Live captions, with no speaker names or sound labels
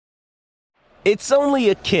It's only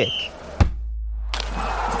a kick,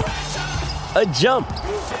 a jump,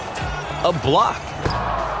 a block.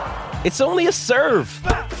 It's only a serve.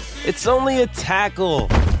 It's only a tackle,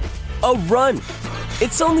 a run.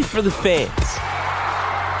 It's only for the fans.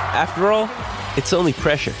 After all, it's only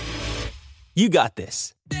pressure. You got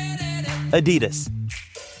this. Adidas.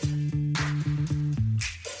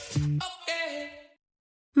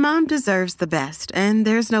 Mom deserves the best, and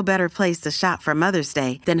there's no better place to shop for Mother's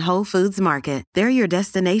Day than Whole Foods Market. They're your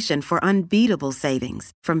destination for unbeatable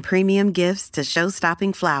savings, from premium gifts to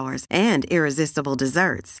show-stopping flowers and irresistible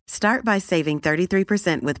desserts. Start by saving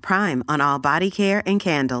 33% with Prime on all body care and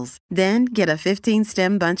candles. Then get a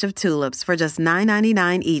 15-stem bunch of tulips for just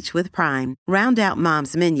 $9.99 each with Prime. Round out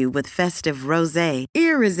Mom's menu with festive rosé,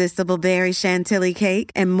 irresistible berry chantilly cake,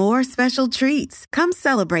 and more special treats. Come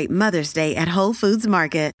celebrate Mother's Day at Whole Foods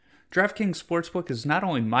Market. DraftKings Sportsbook is not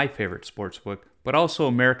only my favorite sportsbook, but also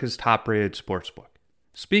America's top-rated sportsbook.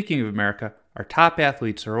 Speaking of America, our top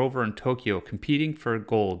athletes are over in Tokyo competing for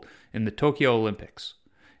gold in the Tokyo Olympics.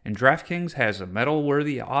 And DraftKings has a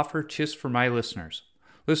medal-worthy offer just for my listeners.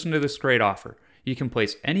 Listen to this great offer. You can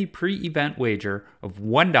place any pre-event wager of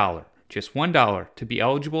 $1, just $1, to be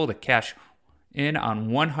eligible to cash in on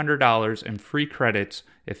 $100 in free credits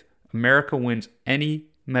if America wins any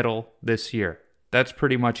medal this year. That's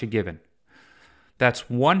pretty much a given. That's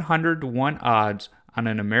 100-to-1 odds on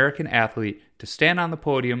an American athlete to stand on the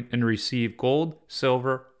podium and receive gold,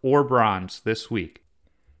 silver, or bronze this week.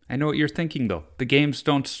 I know what you're thinking though. The games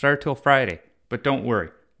don't start till Friday, but don't worry.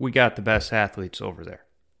 We got the best athletes over there.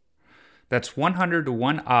 That's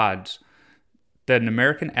 100-to-1 odds that an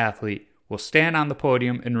American athlete will stand on the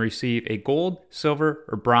podium and receive a gold, silver,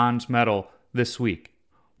 or bronze medal this week.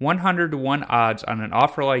 100-to-1 odds on an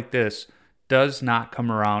offer like this does not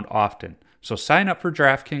come around often. So sign up for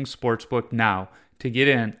DraftKings Sportsbook now to get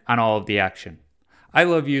in on all of the action. I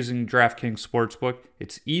love using DraftKings Sportsbook.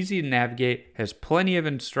 It's easy to navigate, has plenty of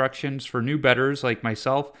instructions for new bettors like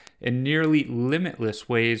myself, and nearly limitless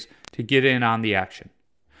ways to get in on the action.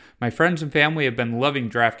 My friends and family have been loving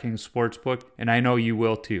DraftKings Sportsbook, and I know you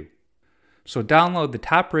will too. So download the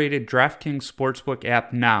top-rated DraftKings Sportsbook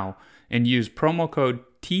app now and use promo code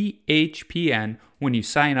THPN when you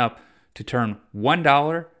sign up to turn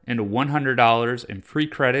 $1 into $100 in free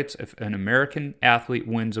credits if an American athlete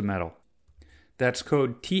wins a medal. That's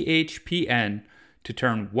code THPN to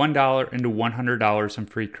turn $1 into $100 in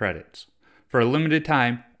free credits. For a limited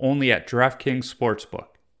time, only at DraftKings Sportsbook.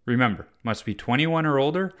 Remember, must be 21 or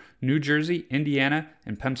older, New Jersey, Indiana,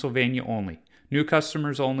 and Pennsylvania only. New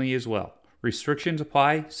customers only as well. Restrictions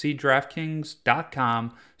apply. See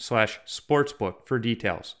DraftKings.com/sportsbook for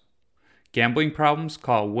details. Gambling problems?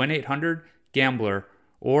 Call 1-800-GAMBLER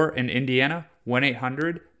or in Indiana,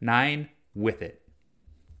 1-800-9-WITH-IT.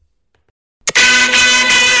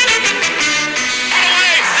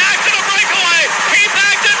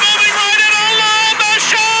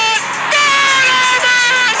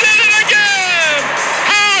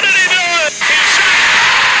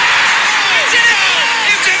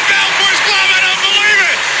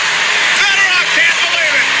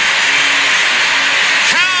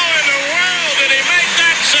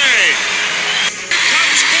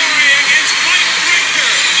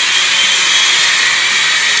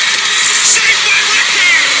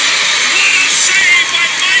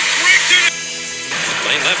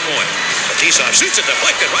 Shoots it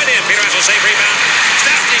deflected right in. Peter Angelo save rebound.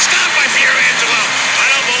 Stastny stopped by Peter Angelo. I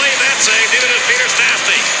don't believe that save. Neither does Peter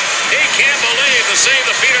Stastny. He can't believe the save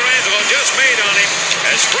that Peter Angelo just made on him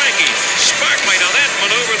as Frankie Sparkly. Now that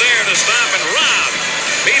maneuver there to stop and rob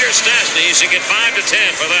Peter Stastny. He should get 5 to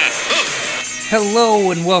 10 for that. Hello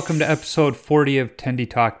and welcome to episode 40 of Tendy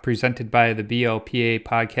Talk, presented by the BLPA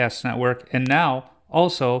Podcast Network and now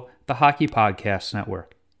also the Hockey Podcast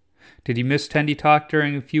Network. Did you miss Tendy Talk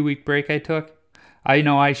during a few week break I took? I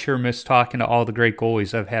know I sure miss talking to all the great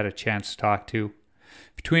goalies I've had a chance to talk to.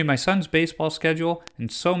 Between my son's baseball schedule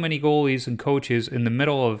and so many goalies and coaches in the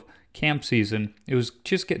middle of camp season, it was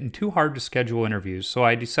just getting too hard to schedule interviews, so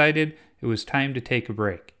I decided it was time to take a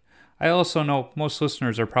break. I also know most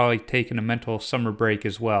listeners are probably taking a mental summer break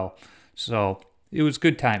as well, so it was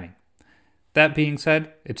good timing. That being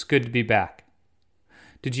said, it's good to be back.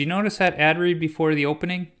 Did you notice that ad read before the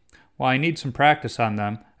opening? While I need some practice on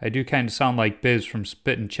them, I do kind of sound like Biz from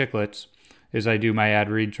Spittin' Chicklets as I do my ad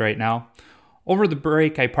reads right now. Over the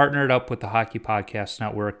break, I partnered up with the Hockey Podcast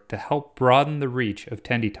Network to help broaden the reach of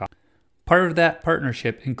Tendy Talk. Part of that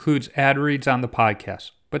partnership includes ad reads on the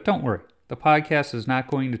podcast, but don't worry, the podcast is not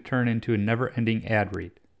going to turn into a never-ending ad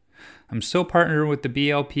read. I'm still partnered with the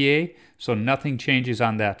BLPA, so nothing changes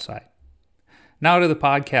on that side. Now to the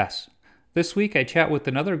podcast. This week I chat with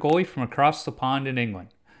another goalie from across the pond in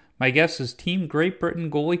England. My guest is Team Great Britain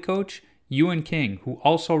goalie coach Ewan King, who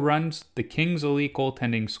also runs the King's Elite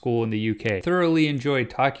Goaltending School in the UK. Thoroughly enjoyed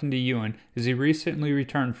talking to Ewan as he recently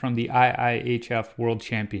returned from the IIHF World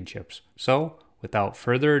Championships. So, without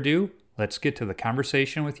further ado, let's get to the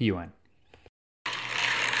conversation with Ewan.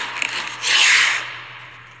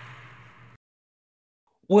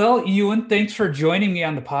 Well, Ewan, thanks for joining me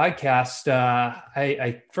on the podcast.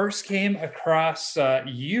 I first came across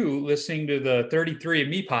you listening to the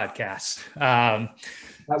 33andMe podcast. That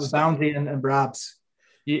was Bounty and Brabs.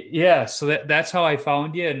 Yeah, so that's how I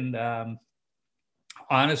found you. And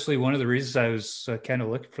honestly, one of the reasons I was kind of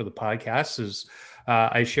looking for the podcast is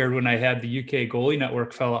I shared when I had the UK Goalie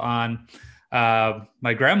Network fella on.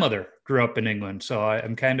 My grandmother grew up in England, so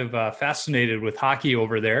I'm kind of fascinated with hockey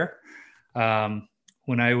over there.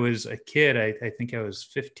 When I was a kid, I think I was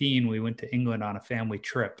 15, we went to England on a family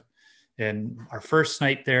trip. And our first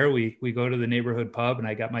night there, we go to the neighborhood pub, and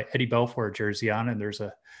I got my Eddie Belfour jersey on, and there's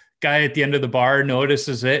a guy at the end of the bar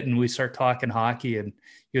notices it, and we start talking hockey, and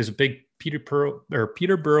he was a big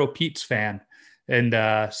Peterborough Pete's fan.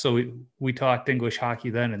 And so we talked English hockey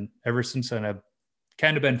then, and ever since then, I've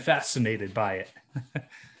kind of been fascinated by it.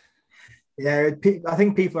 Yeah, I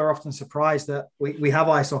think people are often surprised that we have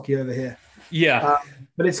ice hockey over here. Yeah.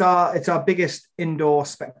 But it's our biggest indoor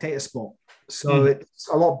spectator sport. So it's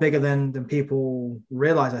a lot bigger than people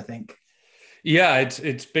realize, I think. Yeah,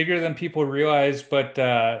 it's bigger than people realize,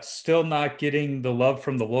 but still not getting the love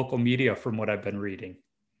from the local media from what I've been reading.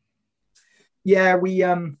 Yeah, we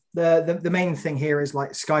the main thing here is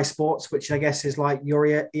like Sky Sports, which I guess is like your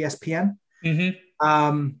ESPN.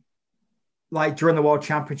 Mm-hmm. Like during the World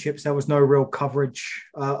Championships, there was no real coverage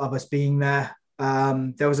of us being there.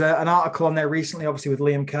 There was an article on there recently, obviously with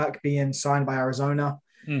Liam Kirk being signed by Arizona.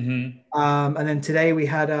 Mm-hmm. And then today we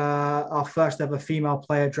had our first ever female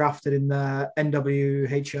player drafted in the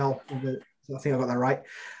NWHL. I think I got that right.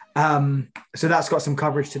 So that's got some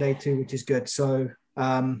coverage today too, which is good. So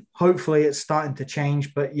hopefully it's starting to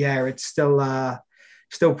change, but yeah, it's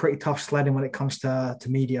still pretty tough sledding when it comes to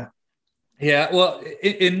media. Yeah, well,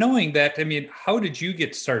 in knowing that, I mean, how did you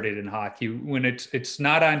get started in hockey when it's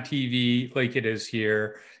not on TV like it is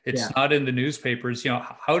here? It's not in the newspapers. You know,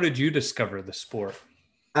 how did you discover the sport?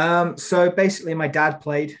 So basically, my dad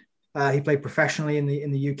played. He played professionally in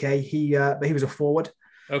the UK. But he was a forward.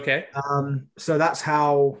 Okay. So that's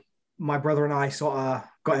how my brother and I sort of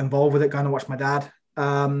got involved with it, going to watch my dad.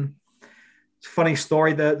 Funny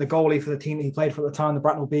story: the goalie for the team that he played for at the time, the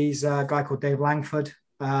Bracknell Bees, a guy called Dave Langford.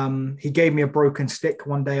 He gave me a broken stick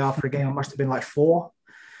one day after a game. I must have been like 4.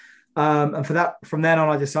 And from then on,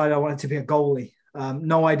 I decided I wanted to be a goalie.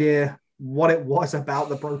 No idea what it was about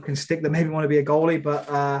the broken stick that made me want to be a goalie,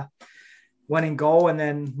 but went in goal. And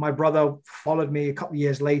then my brother followed me a couple of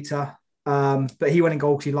years later. But he went in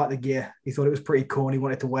goal because he liked the gear. He thought it was pretty cool and he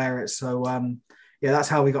wanted to wear it. So, yeah, that's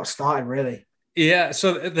how we got started, really. Yeah.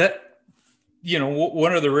 So that, you know,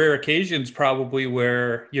 one of the rare occasions probably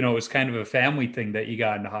where, you know, it was kind of a family thing that you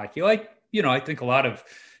got into hockey. Like, you know, I think a lot of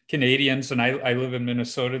Canadians, and I live in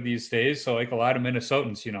Minnesota these days. So like a lot of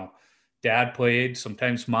Minnesotans, you know, dad played,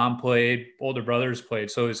 sometimes mom played, older brothers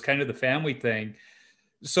played. So it was kind of the family thing.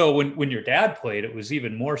 So when your dad played, it was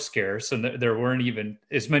even more scarce and there weren't even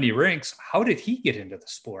as many rinks. How did he get into the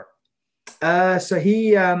sport? So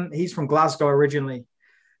he's from Glasgow originally.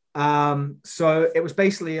 So it was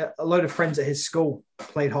basically a load of friends at his school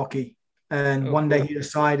played hockey, and one day he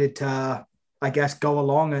decided to, I guess, go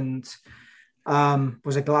along and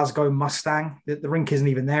was a Glasgow Mustang. The rink isn't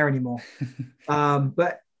even there anymore.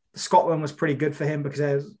 But Scotland was pretty good for him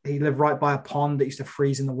because he lived right by a pond that used to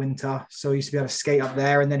freeze in the winter. So he used to be able to skate up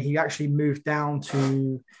there. And then he actually moved down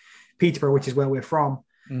to Peterborough, which is where we're from,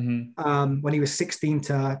 when he was 16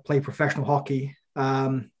 to play professional hockey.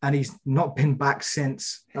 And he's not been back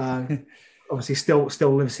since. Obviously still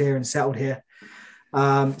lives here and settled here.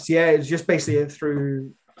 So yeah, it was just basically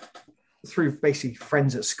through basically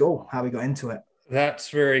friends at school how we got into it. That's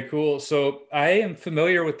very cool. So I am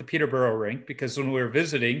familiar with the Peterborough rink because when we were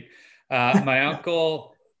visiting, my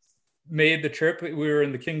uncle made the trip. We were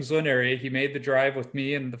in the Kings Lynn area. He made the drive with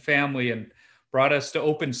me and the family and brought us to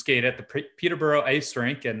open skate at the Peterborough ice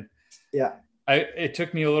rink. And yeah, it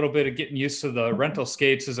took me a little bit of getting used to the rental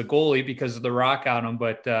skates as a goalie because of the rock on them.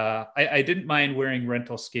 But I didn't mind wearing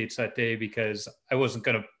rental skates that day because I wasn't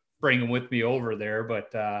going to bring them with me over there.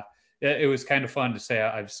 But it was kind of fun to say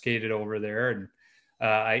I've skated over there. And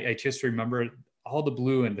I just remember all the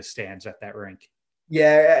blue in the stands at that rink.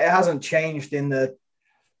 Yeah, it hasn't changed in the,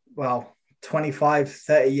 25,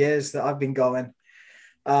 30 years that I've been going.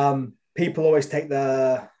 People always take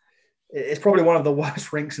the it's probably one of the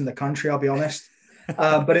worst rinks in the country, I'll be honest.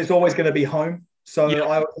 But it's always going to be home. So Yeah.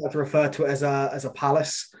 I always like to refer to it as a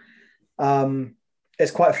palace.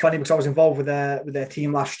 It's quite funny because I was involved with their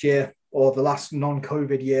team last year, or the last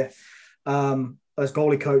non-COVID year, as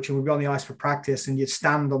goalie coach, and we'd be on the ice for practice, and you'd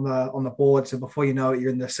stand on the boards, and before you know it,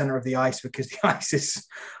 you're in the center of the ice because the ice is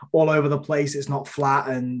all over the place. It's not flat,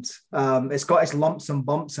 and it's got its lumps and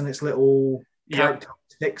bumps and its little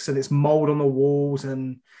characteristics, and it's mold on the walls,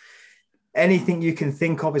 and anything you can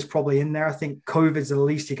think of is probably in there. I think COVID's the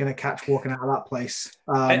least you're going to catch walking out of that place.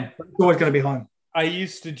 But it's always going to be home. I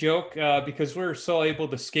used to joke because we were so able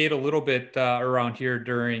to skate a little bit around here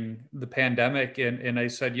during the pandemic. And I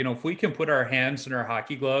said, if we can put our hands in our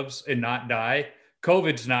hockey gloves and not die,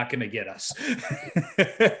 COVID's not going to get us.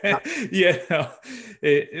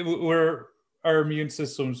 Our immune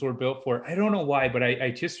systems were built for it. I don't know why, but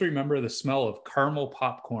I just remember the smell of caramel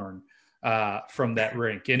popcorn from that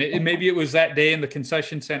rink. And maybe it was that day in the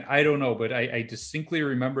concession stand. I don't know, but I distinctly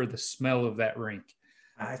remember the smell of that rink.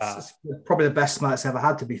 It's probably the best smell it's ever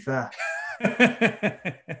had, to be fair.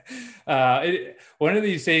 One of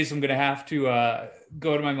these days, I'm going to have to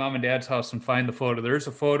go to my mom and dad's house and find the photo. There's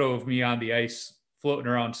a photo of me on the ice floating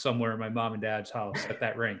around somewhere in my mom and dad's house at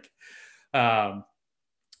that rink.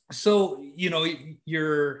 So,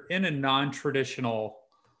 you're in a non-traditional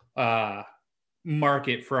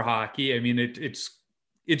market for hockey. I mean,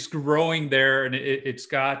 it's growing there, and it's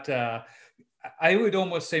got, I would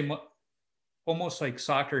almost say, almost like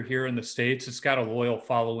soccer here in the States, it's got a loyal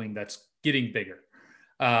following that's getting bigger.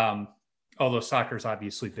 Although soccer's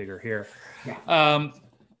obviously bigger here. Yeah.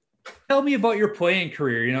 Tell me about your playing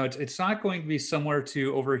career. It's not going to be similar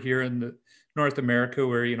to over here in the North America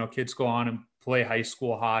where, kids go on and play high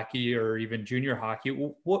school hockey or even junior hockey.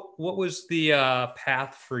 What was the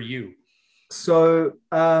path for you? So,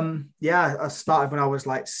 I started when I was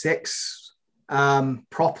like 6.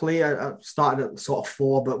 Properly, I started at sort of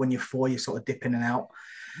 4, but when you're 4, you sort of dip in and out.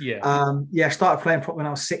 I started playing when I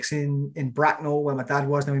was 6 in Bracknell, where my dad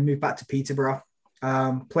was. Then we moved back to Peterborough.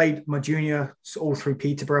 Played my junior all through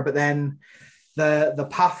Peterborough, but then the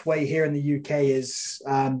pathway here in the UK is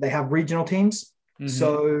they have regional teams. Mm-hmm.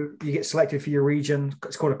 So you get selected for your region.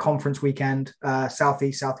 It's called a conference weekend, South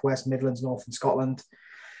East, South West, Midlands, North, and Scotland.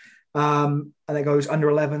 And it goes under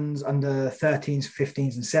 11s, under 13s,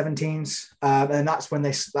 15s, and 17s, and that's where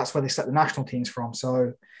they select the national teams from.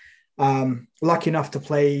 So, lucky enough to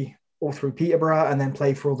play all through Peterborough, and then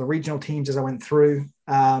play for all the regional teams as I went through.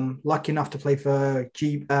 Lucky enough to play for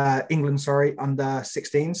England, under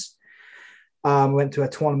 16s. Went to a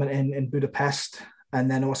tournament in Budapest, and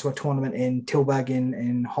then also a tournament in Tilburg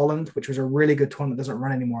in Holland, which was a really good tournament. Doesn't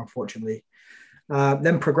run anymore, unfortunately.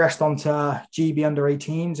 Then progressed on to GB under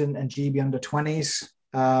 18s and GB under 20s.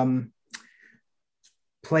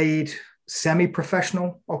 Played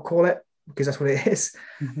semi-professional, I'll call it, because that's what it is,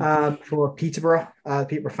 for Peterborough,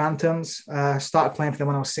 Peterborough Phantoms. Started playing for them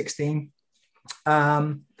when I was 16.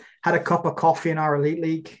 Had a cup of coffee in our Elite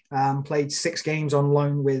League. Played 6 games on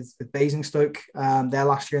loan with Basingstoke there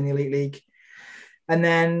last year in the Elite League. And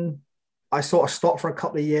then I sort of stopped for a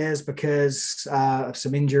couple of years because of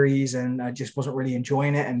some injuries, and I just wasn't really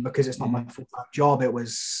enjoying it. And because it's not my full-time job, it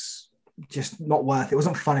was just not worth it. It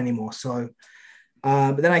wasn't fun anymore. So,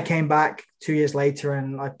 but then I came back 2 years later,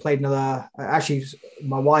 and I played another. Actually,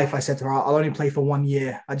 my wife, I said to her, I'll only play for 1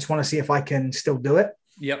 year. I just want to see if I can still do it.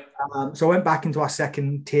 Yep. So I went back into our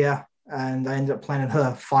second tier, and I ended up playing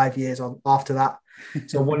her 5 years after that.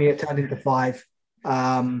 So 1 year turned into 5.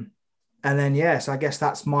 And then, so I guess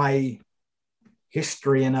that's my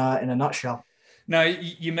history in a nutshell. Now,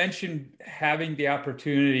 you mentioned having the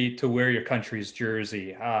opportunity to wear your country's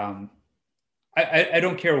jersey. I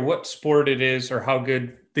don't care what sport it is or how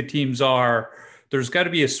good the teams are. There's got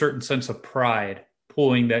to be a certain sense of pride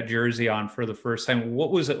pulling that jersey on for the first time.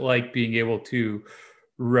 What was it like being able to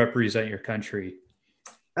represent your country?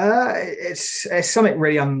 It's something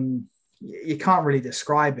really you can't really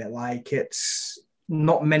describe it. Like, it's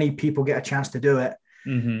not many people get a chance to do it.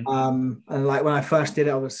 Mm-hmm. And like when I first did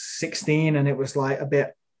it, I was 16, and it was like a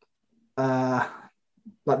bit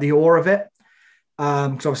like the awe of it.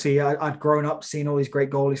 Because obviously I'd grown up seeing all these great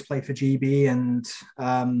goalies play for GB, and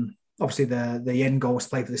obviously the end goals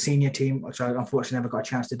play for the senior team, which I unfortunately never got a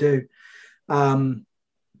chance to do.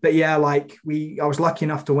 But yeah, like I was lucky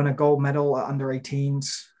enough to win a gold medal at under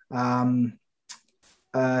 18s,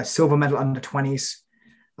 silver medal under 20s.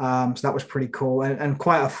 So that was pretty cool, and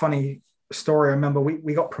quite a funny story. I remember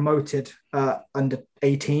we got promoted under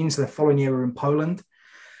 18, so the following year we were in Poland,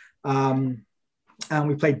 and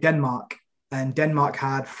we played Denmark, and Denmark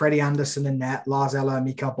had Freddie Andersen in net, Lars Eller,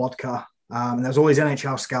 Mikael Bodka, And there was all these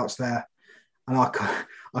NHL scouts there. And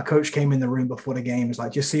our coach came in the room before the game. He was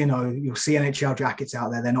like, just so you know, you'll see NHL jackets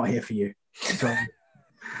out there. They're not here for you. So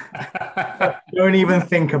don't even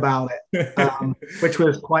think about it, which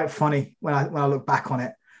was quite funny when I look back on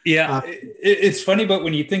it. Yeah, it's funny, but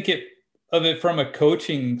when you think of it from a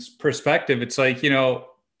coaching perspective, it's like,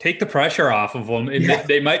 take the pressure off of them. And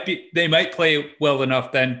they might play well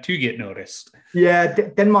enough then to get noticed. Yeah,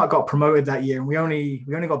 Denmark got promoted that year, and we only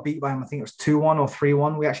got beat by them. I think it was 2-1 or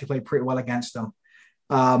 3-1. We actually played pretty well against them.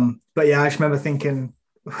 But yeah, I just remember thinking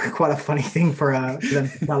quite a funny thing for them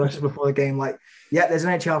to tell us before the game, like, yeah, there's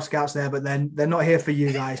NHL scouts there, but then they're not here for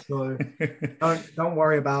you guys, so don't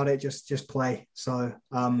worry about it. Just play. So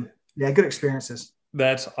yeah, good experiences.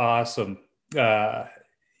 That's awesome. Yeah,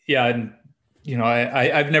 and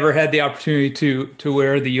I've never had the opportunity to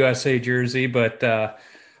wear the USA jersey, but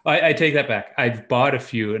I take that back. I've bought a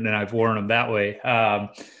few and then I've worn them that way,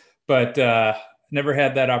 but never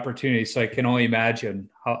had that opportunity. So I can only imagine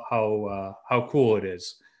how cool it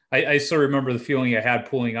is. I still remember the feeling I had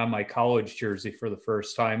pulling on my college jersey for the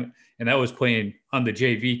first time, and that was playing on the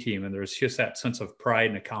JV team, and there's just that sense of pride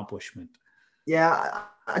and accomplishment. Yeah,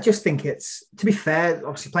 I just think it's, to be fair,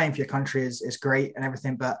 obviously playing for your country is great and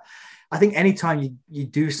everything, but I think anytime you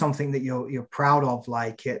do something that you're proud of,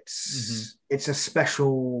 like it's a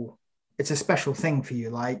special thing for you.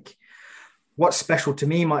 Like what's special to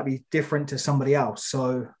me might be different to somebody else.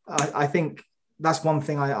 So I think that's one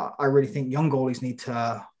thing I really think young goalies need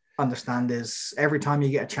to understand is every time you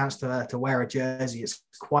get a chance to wear a jersey, it's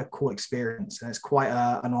quite a cool experience, and it's quite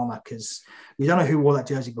an honor because you don't know who wore that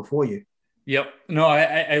jersey before you. Yep. No,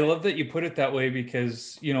 I love that you put it that way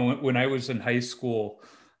because, when I was in high school,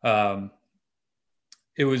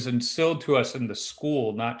 it was instilled to us in the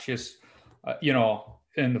school, not just,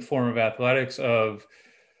 in the form of athletics, of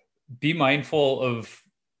be mindful of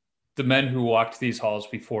the men who walked these halls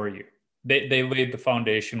before you. They laid the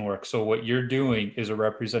foundation work. So what you're doing is a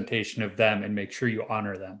representation of them, and make sure you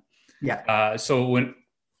honor them. Yeah. So when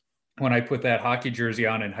I put that hockey jersey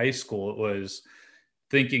on in high school, it was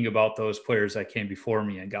thinking about those players that came before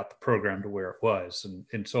me and got the program to where it was,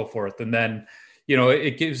 and so forth. And then,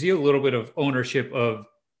 it gives you a little bit of ownership of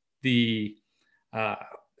the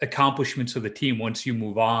accomplishments of the team once you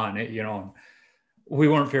move on. We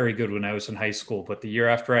weren't very good when I was in high school, but the year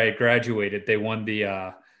after I graduated, they won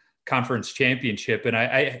the conference championship. And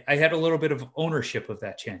I had a little bit of ownership of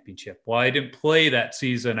that championship. While I didn't play that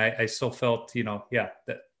season, I still felt,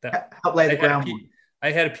 that help lay the ground.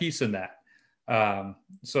 I had a piece in that.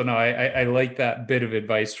 So no, I like that bit of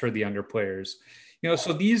advice for the younger players.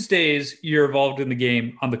 So these days you're involved in the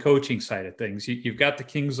game on the coaching side of things. You've got the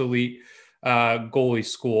Kings Elite goalie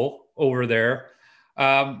school over there.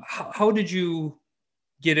 How did you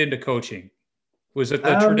get into coaching? Was it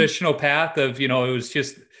the traditional path of, it was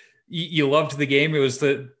just, you loved the game, it was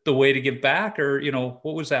the way to give back, or,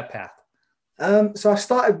 what was that path? So I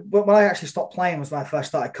started, when I actually stopped playing was when I first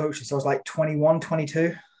started coaching. So I was like 21,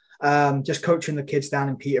 22, just coaching the kids down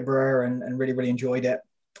in Peterborough and really, really enjoyed it.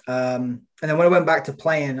 And then when I went back to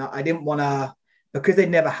playing, I didn't want to, because they'd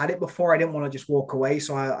never had it before, I didn't want to just walk away.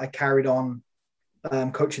 So I carried on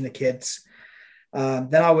coaching the kids.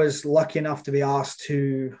 Then I was lucky enough to be asked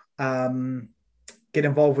to get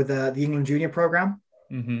involved with the England junior program.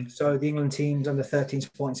 Mm-hmm. So the England teams under 13s,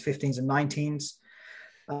 14s, 15s, and 19s.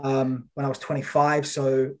 When I was 25,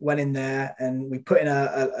 so went in there and we put in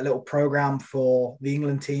a little program for the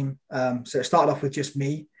England team. So it started off with just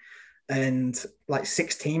me and like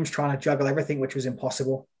 6 teams trying to juggle everything, which was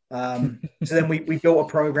impossible. So then we built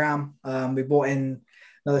a program. We brought in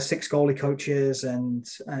another 6 goalie coaches and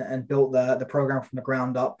built the program from the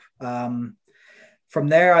ground up. From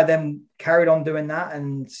there, I then carried on doing that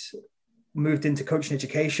and moved into coaching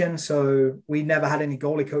education. So we never had any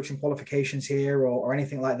goalie coaching qualifications here or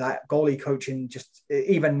anything like that. Goalie coaching, just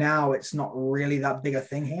even now, it's not really that big a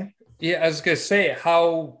thing here. Yeah, I was going to say,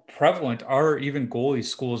 how prevalent are even goalie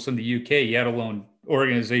schools in the UK, yet alone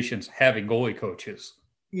organizations having goalie coaches?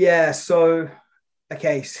 Yeah, so,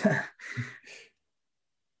 okay. So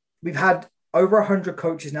we've had over 100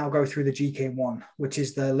 coaches now go through the GK1, which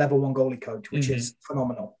is the level 1 goalie coach, which is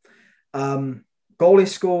phenomenal. Goalie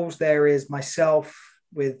schools, there is myself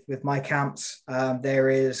with my camps. There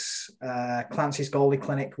is Clancy's Goalie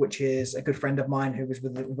Clinic, which is a good friend of mine who was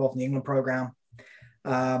involved in the England program.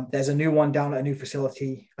 There's a new one down at a new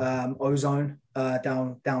facility, Ozone,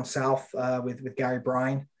 down south with Gary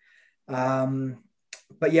Bryan.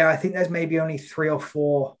 But yeah, I think there's maybe only 3 or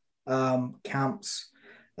 4 camps.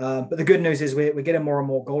 But the good news is we're getting more and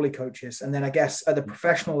more goalie coaches. And then I guess at the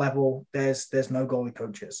professional level, there's no goalie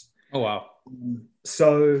coaches. Oh, wow.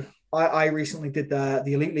 So I recently did the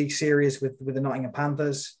Elite League series with the Nottingham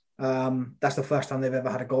Panthers. That's the first time they've ever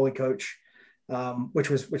had a goalie coach, which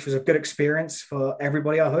was a good experience for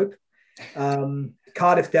everybody, I hope.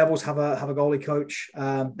 Cardiff Devils have a goalie coach,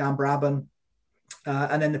 Dan Brabham,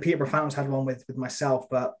 and then the Peterborough Phantoms had one with myself.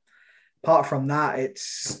 But apart from that,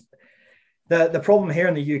 it's the problem here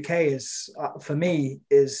in the UK is, for me,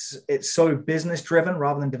 is it's so business driven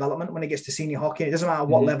rather than development. When it gets to senior hockey, it doesn't matter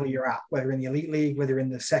what level you're at, whether you're in the elite league, whether you're in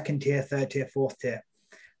the second tier, third tier, fourth tier.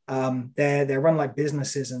 They're run like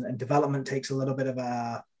businesses, and development takes a little bit of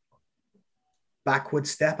a backward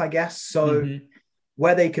step, I guess. So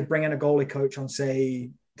where they could bring in a goalie coach on, say,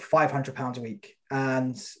 £500 a week,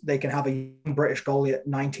 and they can have a young British goalie at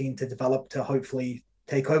 19 to develop to hopefully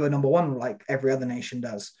take over number one like every other nation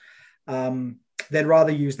does. They'd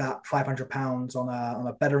rather use that £500 on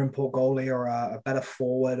a better import goalie or a better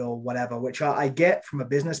forward or whatever, which I get from a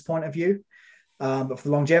business point of view. But for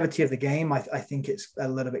the longevity of the game, I think it's a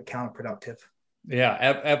little bit counterproductive.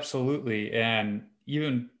 Yeah, absolutely. And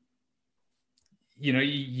even,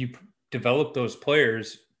 you develop those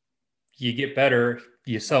players, you get better,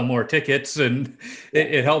 you sell more tickets, and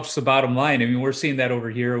it helps the bottom line. I mean, we're seeing that over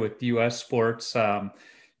here with US sports,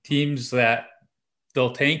 teams that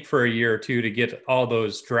they'll tank for a year or two to get all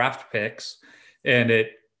those draft picks, and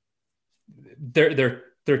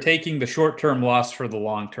they're taking the short-term loss for the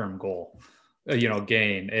long-term goal,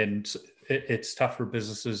 gain. And it's tough for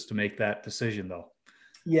businesses to make that decision, though.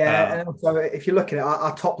 Yeah. And also, if you look at it,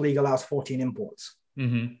 our top league allows 14 imports.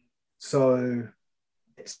 So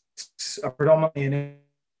it's a predominantly an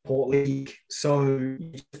import league. So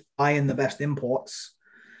you just buy in the best imports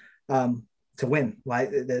to win. Like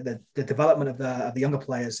the development of the younger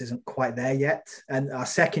players isn't quite there yet. And our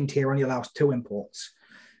second tier only allows 2 imports.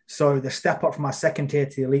 So the step up from our second tier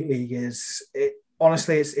to the elite league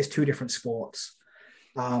honestly, it's 2 different sports.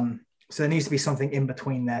 So there needs to be something in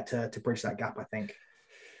between there to bridge that gap, I think.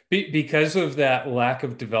 Because of that lack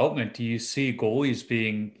of development, do you see goalies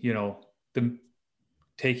being,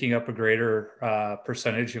 taking up a greater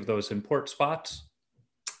percentage of those import spots?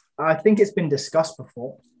 I think it's been discussed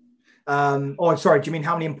before. Sorry, do you mean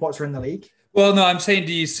how many imports are in the league? Well, no, I'm saying,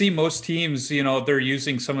 do you see most teams, they're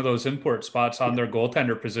using some of those import spots on their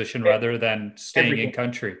goaltender position rather than staying in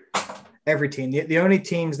country? Every team. The only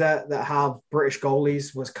teams that have British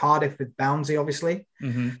goalies was Cardiff with Bouncy, obviously.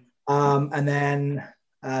 And then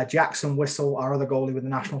Jackson Whistle, our other goalie with the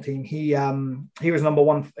national team, he was number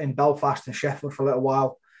one in Belfast and Sheffield for a little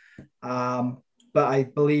while. But I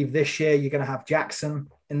believe this year you're going to have Jackson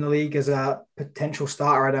in the league as a potential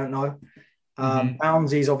starter. I don't know.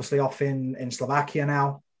 Bouncy's obviously off in Slovakia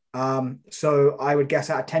now. So I would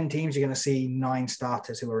guess out of 10 teams, you're going to see 9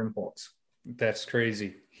 starters who are imports. That's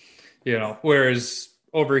crazy. Whereas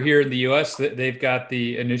over here in the US, they've got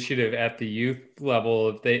the initiative at the youth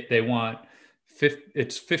level. They want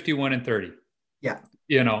it's 51 and 30. Yeah.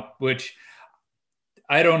 Which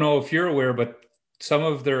I don't know if you're aware, but some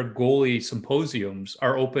of their goalie symposiums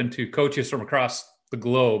are open to coaches from across the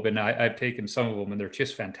globe. And I've taken some of them, and they're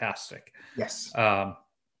just fantastic. Yes. So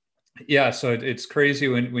it's crazy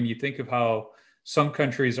when you think of how some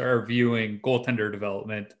countries are viewing goaltender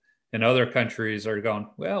development and other countries are going,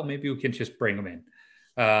 well, maybe we can just bring them in.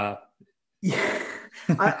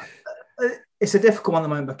 It's a difficult one at the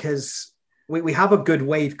moment because we have a good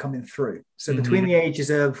wave coming through. So between the ages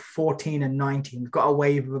of 14 and 19, we've got a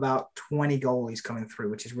wave of about 20 goalies coming through,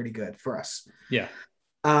 which is really good for us. Yeah.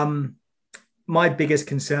 My biggest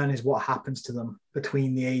concern is what happens to them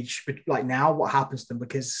between the age, like now, what happens to them,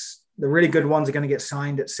 because the really good ones are going to get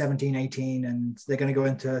signed at 17, 18, and they're going to go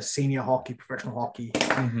into senior hockey, professional hockey.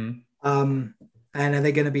 And are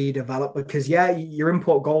they going to be developed? Because, your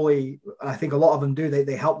import goalie, I think a lot of them do.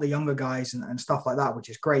 They help the younger guys and stuff like that, which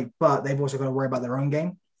is great. But they've also got to worry about their own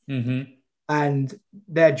game. And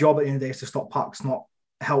their job at the end of the day is to stop pucks, not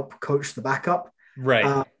help coach the backup.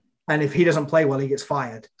 Right. And if he doesn't play well, he gets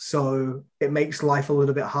fired. So it makes life a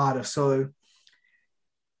little bit harder. So,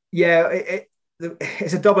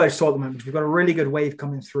 it's a double-edged sword at the moment. We've got a really good wave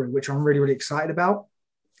coming through, which I'm really, really excited about.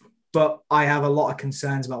 But I have a lot of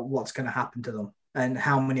concerns about what's going to happen to them and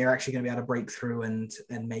how many are actually going to be able to break through and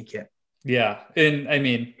make it. Yeah. And I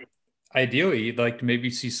mean, ideally, you'd like to maybe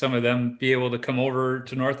see some of them be able to come over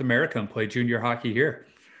to North America and play junior hockey here.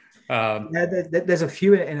 There's a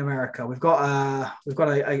few in America. We've got a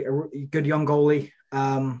good young goalie,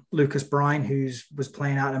 Lucas Bryan, was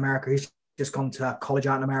playing out in America. He's just gone to college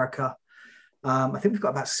out in America. I think we've got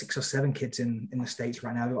about 6 or 7 kids in the States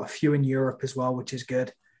right now. We've got a few in Europe as well, which is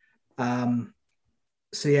good.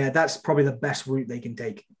 That's probably the best route they can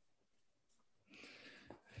take.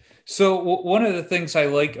 So one of the things I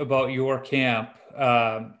like about your camp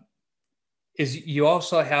is you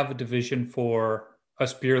also have a division for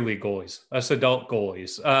us beer league goalies, us adult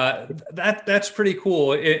goalies. That's pretty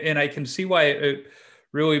cool, and I can see why it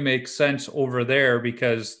really makes sense over there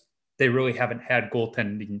because they really haven't had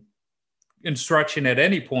goaltending instruction at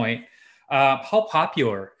any point. How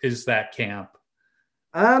popular is that camp?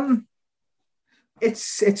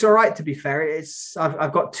 It's all right, to be fair.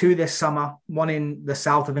 I've got two this summer, one in the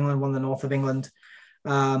south of England, one in the north of England.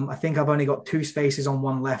 I think I've only got 2 spaces on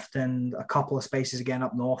one left and a couple of spaces again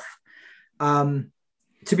up north.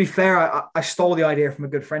 To be fair, I stole the idea from a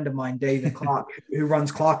good friend of mine, David Clark, who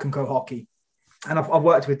runs Clark & Co Hockey. And I've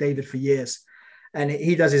worked with David for years. And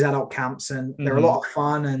he does his adult camps, and they're a lot of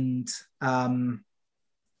fun. And I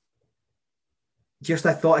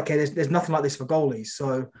thought, okay, there's nothing like this for goalies.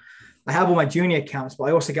 So I have all my junior camps, but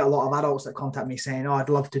I also get a lot of adults that contact me saying, oh, I'd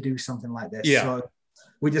love to do something like this. Yeah. So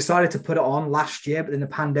we decided to put it on last year, but then the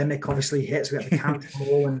pandemic obviously hit. So we had to cancel them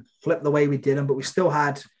all and flip the way we did them. But we still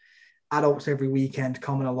had adults every weekend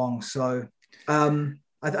coming along. So I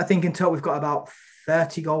think in total we've got about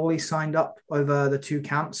 30 goalies signed up over the 2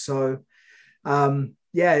 camps. So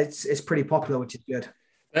yeah, it's pretty popular, which is good.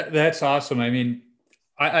 That's awesome. I mean,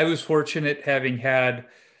 I was fortunate having had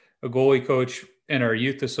a goalie coach in our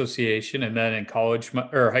youth association, and then in college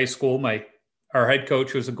or high school, our head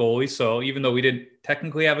coach was a goalie. So even though we didn't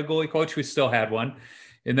technically have a goalie coach, we still had one.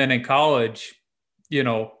 And then in college,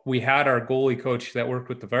 we had our goalie coach that worked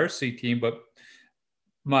with the varsity team, but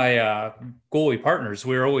my goalie partners,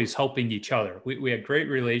 we were always helping each other. We had great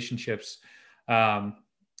relationships.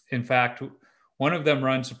 In fact, one of them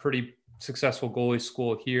runs a pretty successful goalie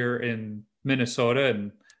school here in Minnesota,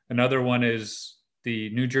 and another one is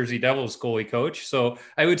the New Jersey Devils goalie coach. So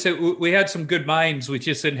I would say we had some good minds. We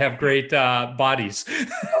just didn't have great bodies.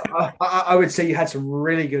 I would say you had some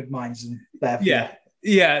really good minds in there.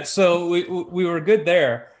 Yeah. So we were good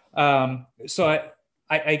there. So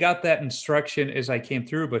I got that instruction as I came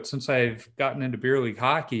through, but since I've gotten into beer league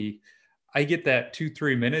hockey, I get that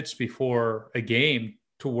 2-3 minutes before a game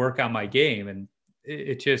to work on my game. And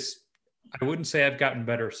it just, I wouldn't say I've gotten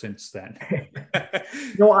better since then.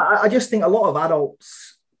 No, I just think a lot of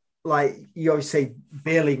adults, like you always say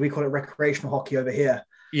beer league, we call it recreational hockey over here.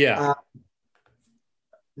 Yeah.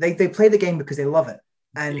 They play the game because they love it.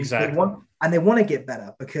 And exactly. they want to get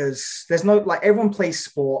better because there's no, like, everyone plays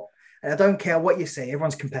sport, and I don't care what you say,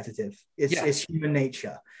 everyone's competitive. It's human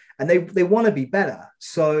nature, and they want to be better.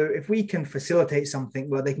 So if we can facilitate something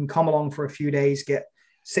where they can come along for a few days, get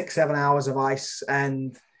 6-7 hours of ice,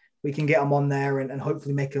 and we can get them on there and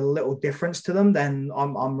hopefully make a little difference to them, then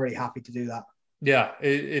I'm really happy to do that. Yeah,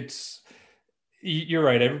 you're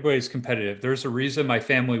right. Everybody's competitive. There's a reason my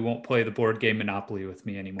family won't play the board game Monopoly with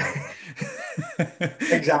me anymore.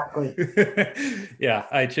 Exactly. Yeah,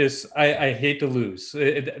 I hate to lose.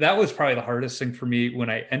 That was probably the hardest thing for me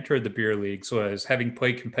when I entered the beer leagues, was having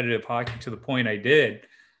played competitive hockey to the point I did.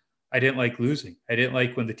 I didn't like losing. I didn't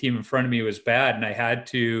like when the team in front of me was bad, and I had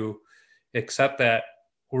to accept that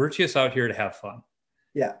we're just out here to have fun.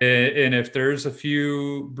 Yeah. And if there's a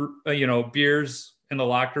few, beers in the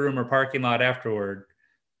locker room or parking lot afterward,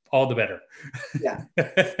 all the better. Yeah. You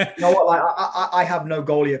know what? Like, I have no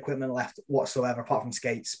goalie equipment left whatsoever apart from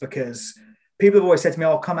skates, because people have always said to me,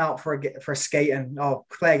 "Oh, come out for a skate and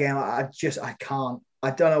play a game." I can't.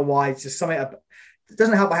 I don't know why. It's just something. It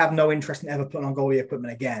doesn't help. I have no interest in ever putting on goalie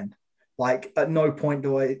equipment again. Like, at no point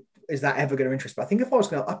is that ever going to interest me. I think if I was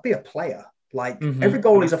going to, I'd be a player. Like, every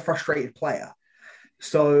goalie is a frustrated player.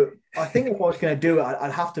 So I think if I was going to do it,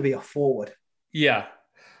 I'd have to be a forward. Yeah.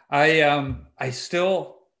 I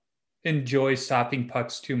still enjoy stopping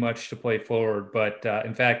pucks too much to play forward. But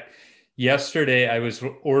in fact, yesterday I was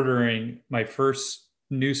ordering my first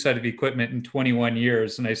new set of equipment in 21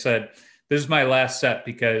 years. And I said, this is my last set,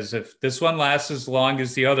 because if this one lasts as long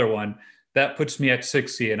as the other one, that puts me at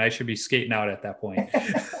 60 and I should be skating out at that point.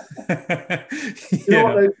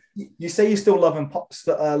 You say you still love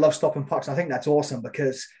stopping pucks. I think that's awesome,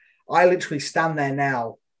 because I literally stand there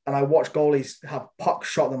now and I watch goalies have pucks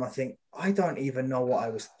shot at them. I think, I don't even know what I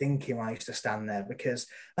was thinking when I used to stand there, because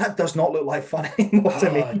that does not look like fun anymore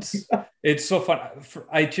to me. It's so fun.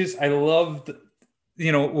 I love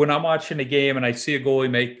when I'm watching a game and I see a goalie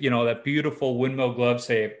make, that beautiful windmill glove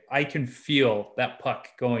save, I can feel that puck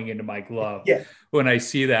going into my glove when I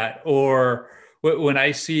see that. Or when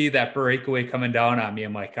I see that breakaway coming down on me,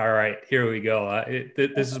 I'm like, all right, here we go.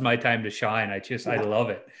 This is my time to shine. I love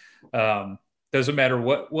it. Doesn't matter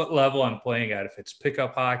what level I'm playing at. If it's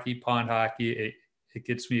pickup hockey, pond hockey, it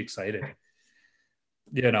gets me excited.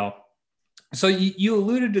 So you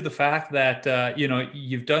alluded to the fact that,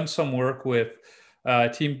 you've done some work with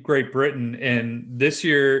Team Great Britain, and this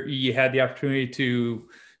year you had the opportunity to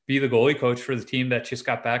be the goalie coach for the team that just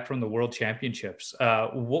got back from the World Championships.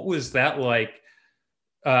 What was that like,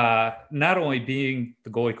 not only being the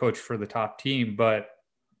goalie coach for the top team, but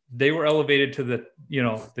they were elevated to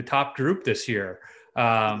the top group this year.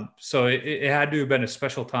 So it had to have been a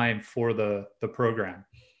special time for the program.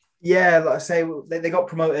 Yeah, like I say, they got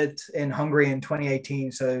promoted in Hungary in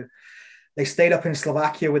 2018. So they stayed up in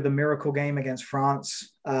Slovakia with the miracle game against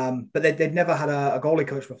France. But they'd never had a goalie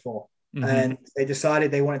coach before. Mm-hmm. And they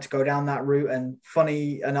decided they wanted to go down that route. And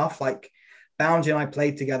funny enough, like Boundy and I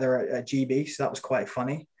played together at GB, so that was quite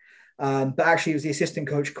funny. But actually, it was the assistant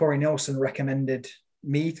coach, Corey Nielsen, recommended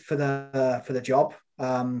me for the job.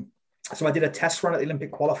 So I did a test run at the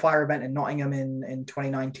Olympic qualifier event in Nottingham in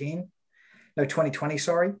 2020,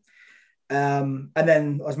 sorry. And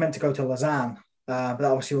then I was meant to go to Lausanne, but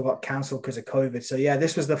that obviously all got cancelled because of COVID. So yeah,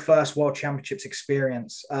 this was the first World Championships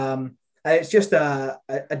experience. And it's just a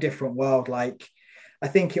different world. Like, I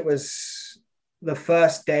think it was the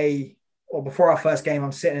first day or before our first game,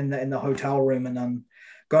 I'm sitting in the hotel room and I'm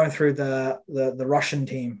going through the Russian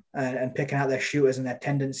team and picking out their shooters and their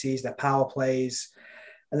tendencies, their power plays.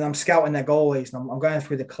 And then I'm scouting their goalies and I'm going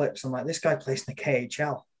through the clips. I'm like, this guy plays in the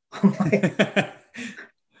KHL. I'm like,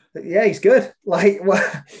 yeah, he's good. Like, what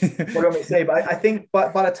do you want me to say? But I think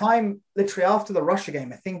by the time, literally after the Russia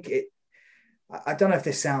game, I don't know if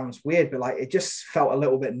this sounds weird, but like it just felt a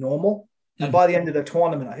little bit normal. Mm-hmm. And by the end of the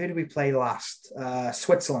tournament, who did we play last?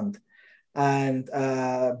 Switzerland. And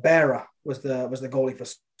Bera was the goalie for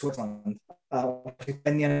Switzerland.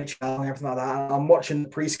 In the NHL and everything like that. And I'm watching the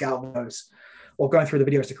pre-scout videos or going through the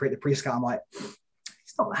videos to create the pre-scout. I'm like,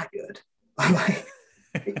 he's not that good. I'm like,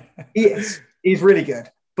 he is. He's really good.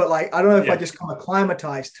 But like, I don't know if I just kind of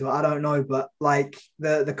acclimatized to it. I don't know. But like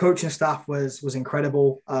the coaching staff was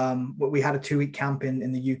incredible. We had a 2-week camp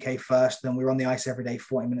in the UK first. Then we were on the ice every day,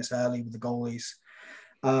 40 minutes early with the goalies.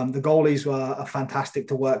 The goalies are fantastic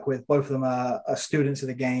to work with. Both of them are students of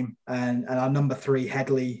the game. And our number 3,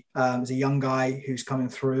 Headley, is a young guy who's coming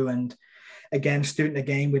through. And again, student of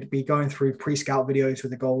the game, would be going through pre-scout videos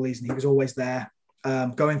with the goalies. And he was always there.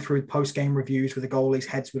 Going through post-game reviews with the goalies,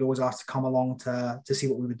 heads would always ask to come along to see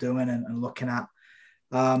what we were doing and looking at.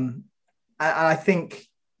 And I think,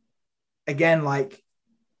 again, like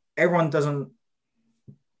everyone doesn't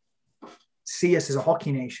see us as a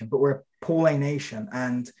hockey nation, but we're a Pool A nation.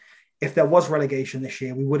 And if there was relegation this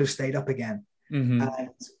year, we would have stayed up again. Mm-hmm. And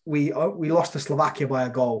we lost to Slovakia by a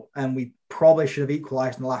goal, and we probably should have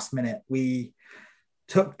equalized in the last minute. We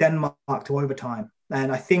took Denmark to overtime.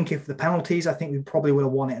 And I think if the penalties, I think we probably would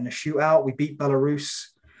have won it in a shootout. We beat Belarus.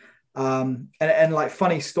 And like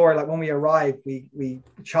funny story, like when we arrived, we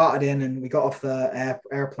chartered in and we got off the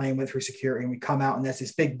airplane, went through security, and we come out and there's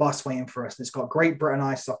this big bus waiting for us. And it's got Great Britain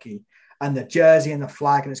ice hockey and the jersey and the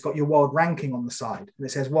flag, and it's got your world ranking on the side. And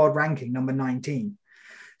it says world ranking number 19.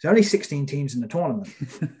 There's only 16 teams in the tournament.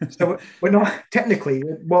 So we're not technically,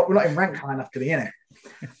 we're not in rank high enough to be in it.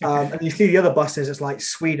 And you see the other buses, it's like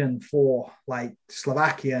Sweden 4, like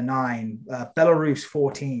Slovakia 9, Belarus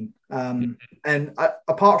 14. And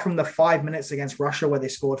apart from the 5 minutes against Russia where they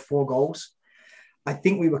scored 4 goals, I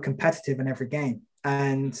think we were competitive in every game.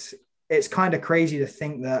 And it's kind of crazy to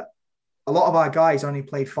think that a lot of our guys only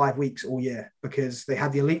played 5 weeks all year because they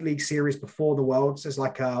had the Elite League series before the Worlds as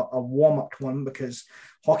like a warm-up one because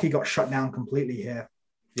hockey got shut down completely here.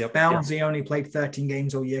 Yep. Boundsy only played 13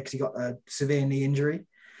 games all year because he got a severe knee injury.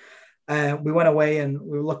 We went away and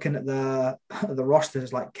we were looking at the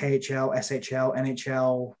rosters like KHL, SHL,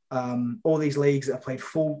 NHL, all these leagues that have played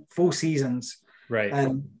full seasons. Right.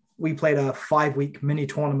 And we played a 5-week mini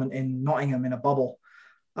tournament in Nottingham in a bubble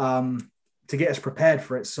to get us prepared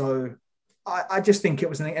for it. So I just think it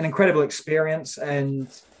was an incredible experience and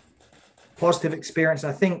positive experience.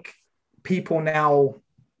 I think people now,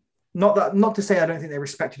 not to say I don't think they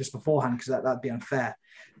respected us beforehand because that'd be unfair,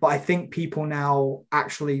 but I think people now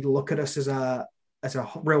actually look at us as a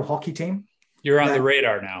real hockey team. You're on the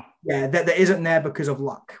radar now. Yeah, that isn't there because of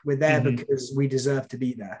luck. We're there because we deserve to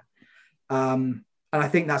be there. And I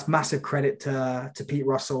think that's massive credit to Peter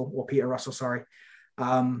Russell, sorry,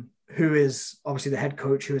 who is obviously the head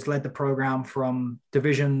coach who has led the program from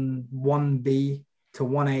Division 1B to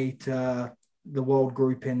 1A to the World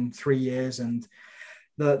Group in 3 years. And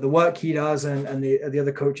the work he does and the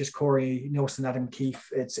other coaches, Corey Nielsen, Adam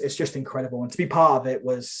Keefe, it's just incredible. And to be part of it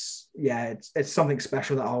was, it's something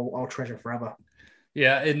special that I'll treasure forever.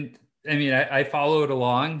 Yeah. And I mean, I followed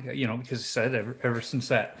along, because I said ever since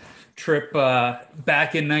that trip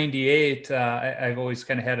back in '98. I've always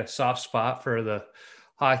kind of had a soft spot for the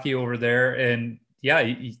hockey over there, and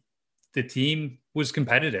yeah, the team was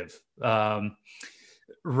competitive.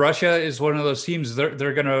 Russia is one of those teams,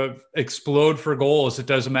 they're going to explode for goals. It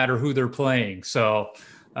doesn't matter who they're playing. So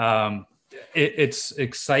it's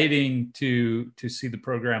exciting to see the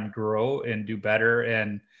program grow and do better.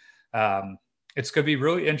 And it's going to be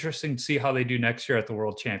really interesting to see how they do next year at the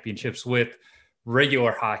World Championships with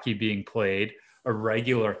regular hockey being played, a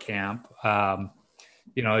regular camp.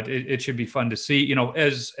 It should be fun to see,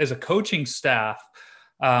 as a coaching staff.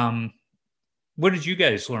 What did you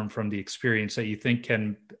guys learn from the experience that you think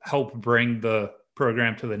can help bring the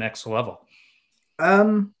program to the next level?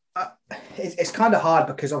 It's kind of hard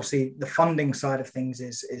because obviously the funding side of things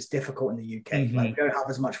is difficult in the UK. Mm-hmm. Like, we don't have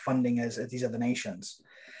as much funding as these other nations.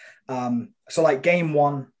 So like game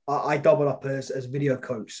one, I doubled up as video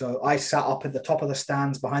coach. So I sat up at the top of the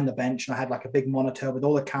stands behind the bench, and I had like a big monitor with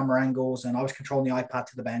all the camera angles, and I was controlling the iPad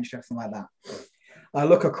to the bench and everything like that. I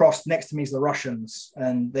look across, next to me is the Russians,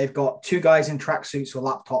 and they've got 2 guys in tracksuits with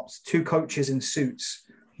laptops, 2 coaches in suits.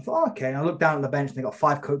 I thought, okay. And I looked down at the bench, and they got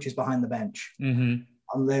 5 coaches behind the bench. Mm-hmm.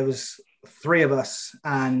 And there was 3 of us,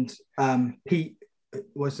 and Pete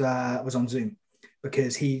was on Zoom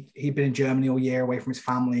because he'd been in Germany all year away from his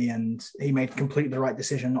family, and he made completely the right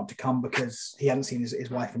decision not to come because he hadn't seen his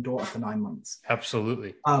wife and daughter for 9 months.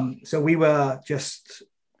 Absolutely. So we were just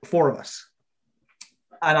 4 of us.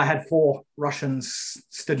 And I had 4 Russians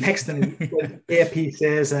stood next to me with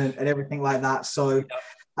earpieces and everything like that. So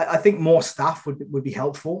I think more staff would be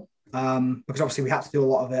helpful because obviously we had to do a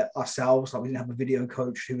lot of it ourselves. Like, we didn't have a video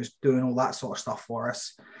coach who was doing all that sort of stuff for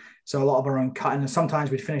us. So a lot of our own cutting. And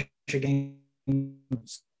sometimes we'd finish a game.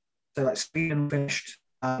 So like Sweden finished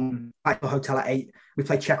back to the hotel at 8. We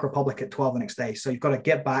played Czech Republic at 12 the next day. So you've got to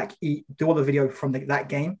get back, eat, do all the video from that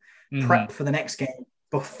game, prep for the next game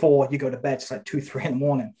before you go to bed. It's like 2-3 in the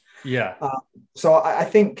morning. Yeah. So I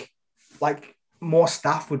think like more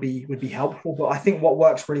staff would be helpful. But I think what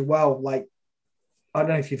works really well, like, I don't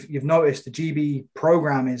know if you've noticed, the GB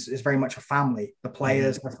program is very much a family, the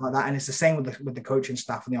players, and stuff like that. And it's the same with the coaching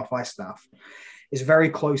staff and the off-ice staff. It's very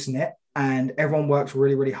close knit, and everyone works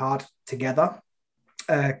really, really hard together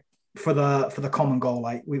for the common goal.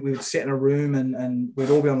 Like, we would sit in a room and we'd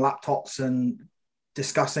all be on laptops and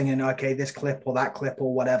discussing, and okay, this clip or that clip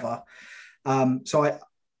or whatever. So I,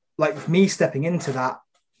 like, me stepping into that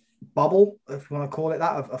bubble, if you want to call it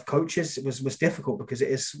that, of coaches, it was difficult because it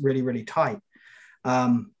is really, really tight.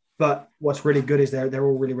 But what's really good is they're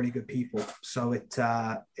all really, really good people. So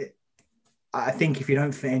I think if you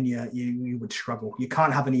don't fit in, you would struggle. You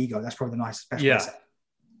can't have an ego. That's probably the best way to say it.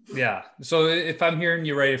 Yeah. So if I'm hearing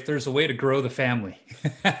you right, if there's a way to grow the family,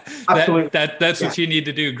 Absolutely. that's what you need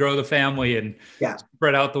to do, grow the family and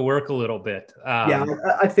spread out the work a little bit.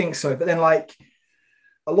 I think so. But then, like,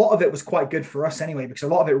 a lot of it was quite good for us anyway, because a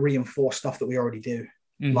lot of it reinforced stuff that we already do.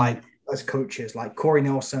 Mm-hmm. Like, as coaches, like Corey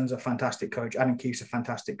Nelson's a fantastic coach. Adam Keefe's a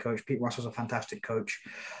fantastic coach. Pete Russell's a fantastic coach.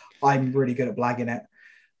 I'm really good at blagging it.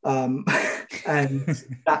 And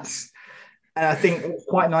I think it was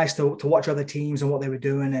quite nice to watch other teams and what they were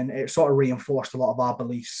doing, and it sort of reinforced a lot of our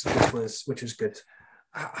beliefs, which was good.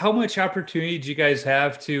 How much opportunity do you guys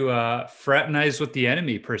have to fraternize with the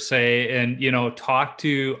enemy per se, and talk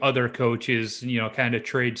to other coaches, kind of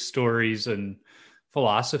trade stories and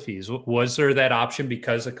philosophies? Was there that option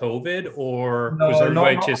because of COVID, or was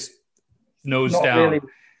everybody just nose down? Really.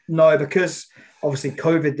 No, because obviously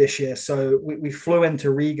COVID this year. So we flew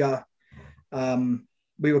into Riga.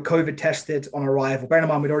 We were COVID tested on arrival. Bear in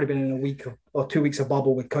mind, we'd already been in a week or 2 weeks of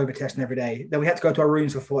bubble with COVID testing every day. Then we had to go to our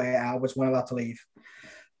rooms for 48 hours, weren't allowed to leave.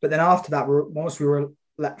 But then after that, once we were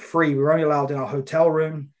let free, we were only allowed in our hotel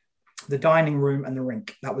room, the dining room, and the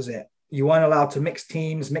rink. That was it. You weren't allowed to mix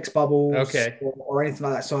teams, mix bubbles, or anything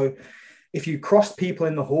like that. So if you crossed people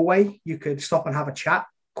in the hallway, you could stop and have a chat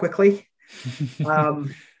quickly.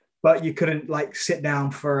 But you couldn't like sit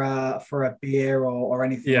down for a beer or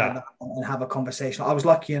anything like that and have a conversation. I was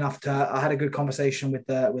lucky enough I had a good conversation with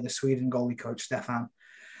the Sweden goalie coach, Stefan.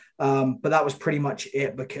 But that was pretty much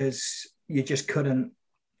it, because you just couldn't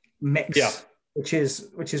mix, which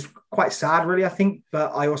is quite sad really, I think.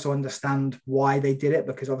 But I also understand why they did it,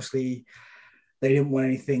 because obviously they didn't want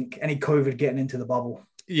any COVID getting into the bubble.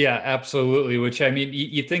 Yeah, absolutely. Which, I mean,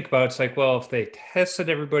 you think about, it's like, well, if they tested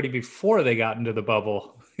everybody before they got into the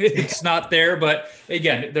bubble, it's not there. But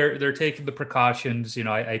again, they're taking the precautions.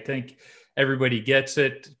 I think everybody gets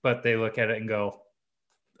it, but they look at it and go,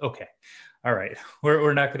 okay, all right,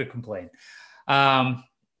 we're not going to complain.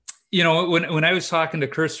 When I was talking to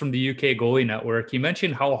Chris from the UK Goalie Network, he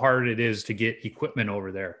mentioned how hard it is to get equipment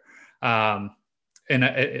over there. And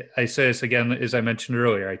I say this again, as I mentioned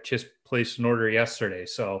earlier, I just placed an order yesterday.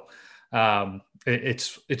 So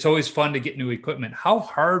it's always fun to get new equipment. How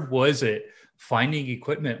hard was it finding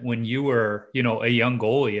equipment when you were, a young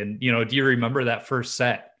goalie? And, do you remember that first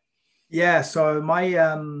set? Yeah. So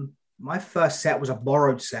my first set was a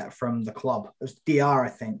borrowed set from the club. It was DR, I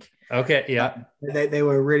think. Okay. Yeah. They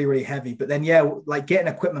were really, really heavy. But then, like getting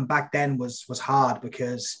equipment back then was hard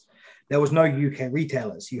because there was no UK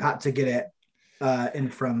retailers. You had to get it in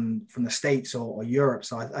from the States or Europe.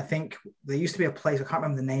 So I think there used to be a place, I can't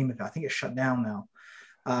remember the name of it. I think it's shut down now,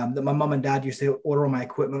 that my mum and dad used to order all my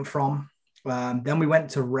equipment from. Then we went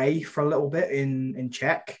to Ray for a little bit in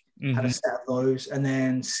Czech, had a set of those, and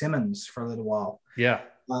then Simmons for a little while. Yeah.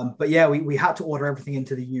 But yeah, we had to order everything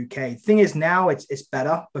into the UK. Thing is now it's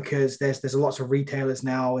better because there's lots of retailers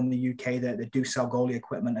now in the UK that do sell goalie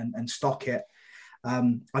equipment and stock it. I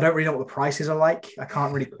don't really know what the prices are like. I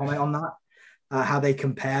can't really comment on that. How they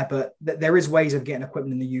compare, but there is ways of getting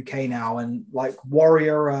equipment in the UK now, and like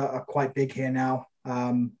Warrior are quite big here now.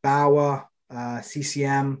 Bauer,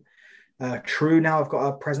 CCM, True now have got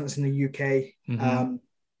a presence in the UK.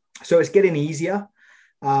 So it's getting easier.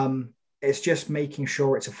 It's just making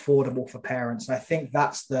sure it's affordable for parents. And I think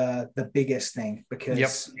that's the biggest thing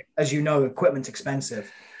because, as you know, equipment's expensive.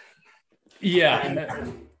 Yeah.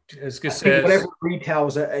 Whatever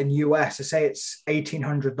retails in US, I say it's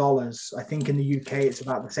 $1,800. I think in the UK it's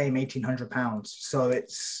about the same, £1,800. So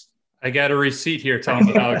it's. I got a receipt here telling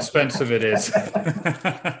me how expensive it is.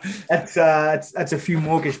 That's a few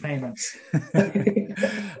mortgage payments.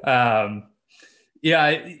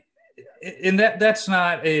 Yeah, and that's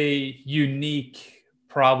not a unique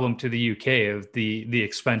problem to the UK of the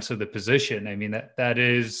expense of the position. I mean that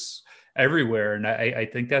is everywhere. And I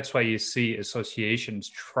think that's why you see associations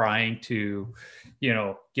trying to,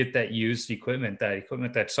 get that used equipment,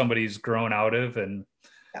 that somebody's grown out of and,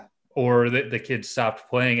 or the kids stopped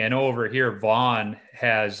playing. I know over here, Vaughn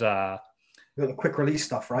has, the quick release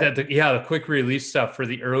stuff, right? The quick release stuff for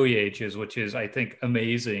the early ages, which is, I think,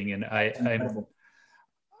 amazing. And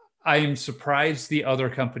I'm surprised the other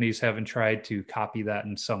companies haven't tried to copy that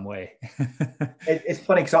in some way. It's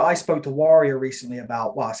funny because I spoke to Warrior recently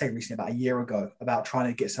about a year ago, about trying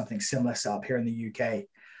to get something similar set up here in the UK.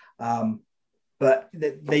 But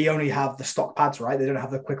they only have the stock pads, right? They don't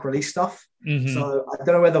have the quick release stuff. So I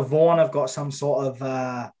don't know whether Vaughn have got some sort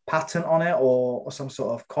of patent on it or some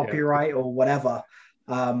sort of copyright or whatever.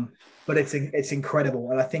 But it's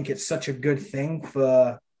incredible. And I think it's such a good thing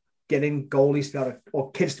for getting goalies to be able to,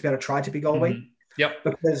 or kids to be able to try to be goalie.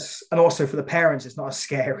 And also for the parents, it's not as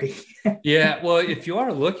scary. Yeah. Well, if you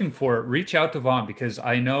are looking for it, reach out to Vaughn, because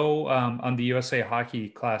I know on the USA Hockey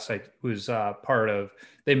class I was part of,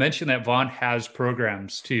 they mentioned that Vaughn has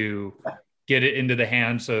programs to get it into the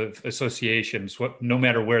hands of associations, no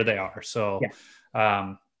matter where they are. So,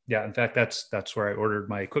 in fact, that's where I ordered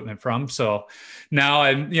my equipment from. So now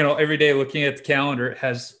I'm, every day looking at the calendar,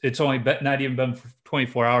 it's only not even been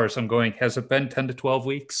 24 hours. I'm going, has it been 10 to 12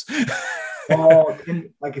 weeks?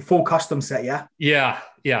 Like a full custom set, yeah? Yeah.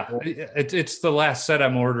 It's the last set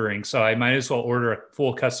I'm ordering, so I might as well order a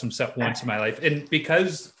full custom set once in my life. And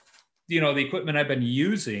because, the equipment I've been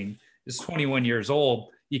using is 21 years old,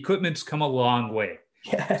 equipment's come a long way.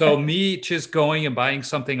 Yeah. So me just going and buying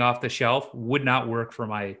something off the shelf would not work for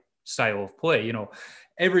my style of play.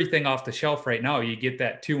 Everything off the shelf right now, you get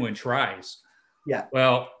that 2-inch rise. Yeah.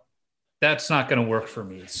 Well, that's not going to work for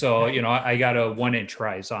me. So, I got a 1-inch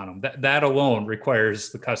rise on them. That alone requires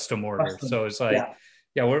the custom order. So it's like,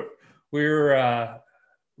 we were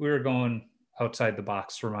going outside the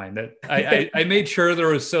box for mine. That I made sure there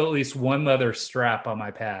was still at least one leather strap on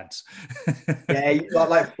my pads.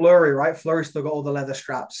 Like Fleury, right? Fleury still got all the leather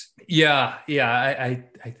straps. Yeah. I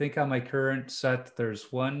think on my current set,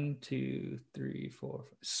 there's 1, 2, 3, 4,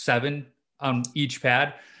 7 on each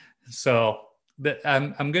pad. So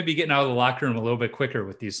I'm going to be getting out of the locker room a little bit quicker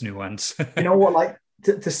with these new ones. You know what? Like,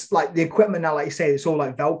 to like the equipment now, like you say, it's all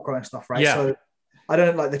like Velcro and stuff, right? Yeah. So I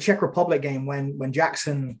don't know, like the Czech Republic game when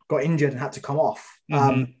Jackson got injured and had to come off.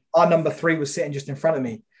 Our number 3 was sitting just in front of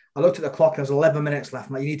me. I looked at the clock, there was 11 minutes left.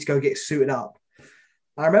 I'm like, you need to go get suited up.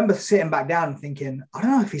 I remember sitting back down and thinking, I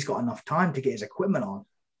don't know if he's got enough time to get his equipment on.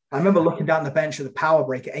 I remember looking down the bench at the power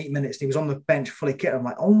break at 8 minutes. And he was on the bench fully kitted. I'm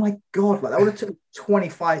like, oh my God, like that would have took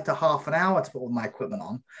 25 to half an hour to put all my equipment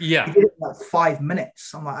on. Yeah. He did it in like 5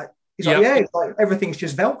 minutes. I'm like, he's like, it's like everything's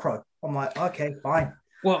just Velcro. I'm like, okay, fine.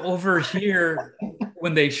 Well, over here,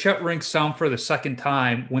 when they shut rinks down for the second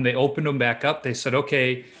time, when they opened them back up, they said,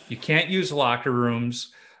 okay, you can't use locker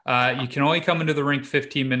rooms. You can only come into the rink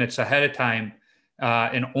 15 minutes ahead of time.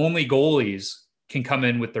 And only goalies can come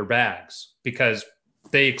in with their bags because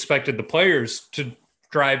they expected the players to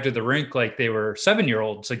drive to the rink like they were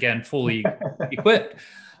 7-year-olds again, fully equipped.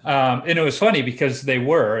 And it was funny because they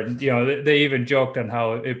were, and they even joked on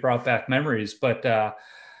how it brought back memories. But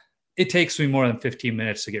it takes me more than 15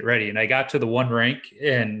 minutes to get ready, and I got to the one rink,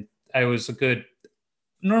 and I was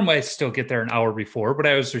normally I still get there an hour before, but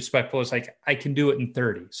I was respectful. It's like, I can do it in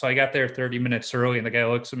 30. So I got there 30 minutes early, and the guy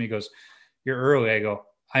looks at me, goes, "You're early." I go,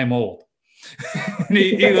 "I'm old." And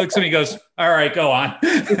he looks at me and goes, "All right, go on."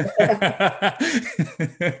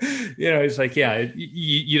 He's like, yeah,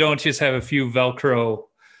 you don't just have a few Velcro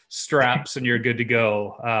straps and you're good to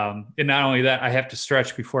go. And not only that, I have to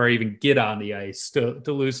stretch before I even get on the ice to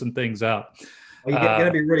loosen things up. Well, you're going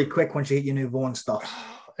to be really quick once you get your new Vaughn stuff.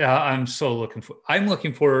 I'm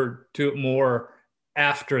looking forward to it more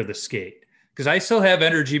after the skate, because I still have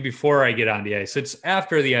energy before I get on the ice. It's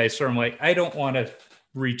after the ice where I'm like, I don't want to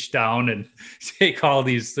reach down and take all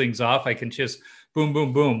these things off. I can just boom,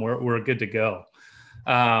 boom, boom. We're good to go.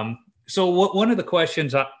 So one of the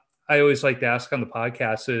questions I always like to ask on the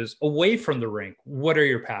podcast is, away from the rink, what are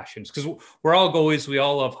your passions? Because we're all goalies, we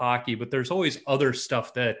all love hockey, but there's always other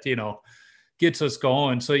stuff that, gets us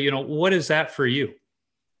going. So, what is that for you?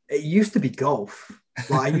 It used to be golf.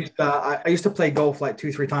 Like I used to play golf like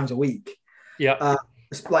 2-3 times a week. Yeah.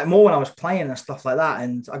 It's like more when I was playing and stuff like that.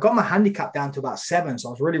 And I got my handicap down to about 7. So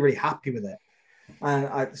I was really, really happy with it. And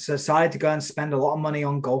I decided to go and spend a lot of money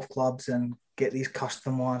on golf clubs and get these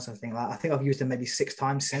custom ones. I think I've used them maybe 6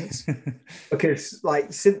 times since. Because for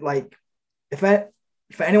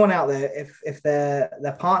anyone out there, if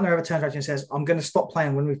their partner ever turns around and says, "I'm going to stop playing,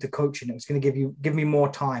 I'm going to move to coaching, it's going to give me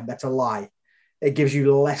more time," that's a lie. It gives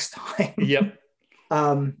you less time. Yep.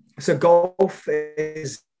 So golf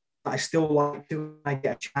is, I still like to when I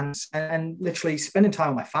get a chance, and literally spending time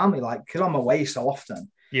with my family, because I'm away so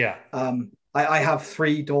often. Yeah. I have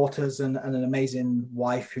 3 daughters and an amazing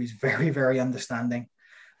wife who's very, very understanding.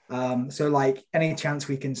 So any chance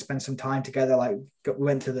we can spend some time together, we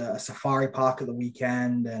went to the safari park at the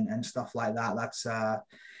weekend and stuff like that. That's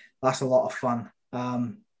a lot of fun.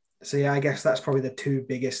 So yeah, I guess that's probably the 2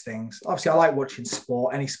 biggest things. Obviously, I like watching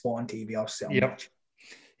sport, any sport on TV. I'll sit and watch.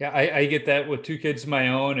 Yeah, I get that with 2 kids of my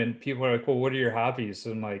own, and people are like, "Well, what are your hobbies?"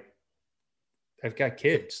 And I'm like, I've got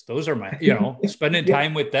kids. Those are my, spending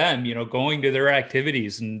time with them, going to their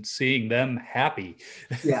activities and seeing them happy.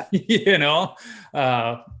 Yeah. And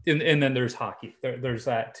then there's hockey. There's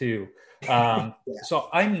that too. Yeah. So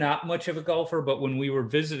I'm not much of a golfer, but when we were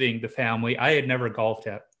visiting the family, I had never golfed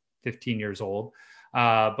at 15 years old.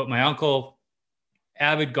 But my uncle,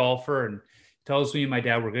 avid golfer, and tells me and my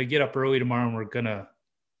dad, "We're going to get up early tomorrow, and we're going to,"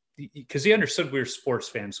 because he understood we were sports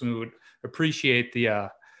fans. We would appreciate the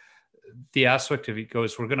aspect of it.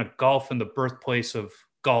 Goes, "We're going to golf in the birthplace of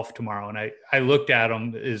golf tomorrow." And I looked at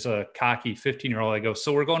him as a cocky 15-year-old. I go,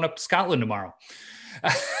 "So we're going up to Scotland tomorrow."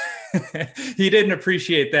 He didn't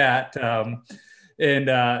appreciate that.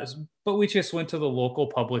 But we just went to the local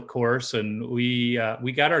public course, and we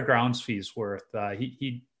got our grounds fees worth.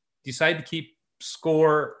 He decided to keep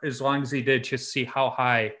score as long as he did, just to see how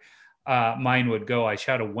high mine would go. I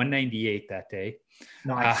shot a 198 that day.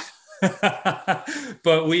 Nice.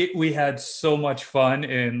 But we had so much fun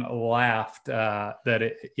and laughed that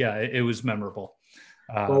it was memorable.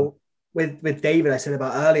 Well, with David, I said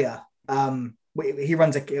about earlier,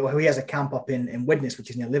 he has a camp up in Widnes, which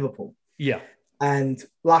is near Liverpool. Yeah. And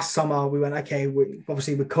last summer we went, okay,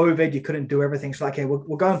 obviously with COVID, you couldn't do everything. So okay,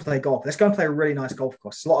 we'll go and play golf. Let's go and play a really nice golf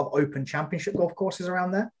course. There's a lot of open championship golf courses around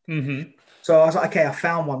there. Mm-hmm. So I was like, okay, I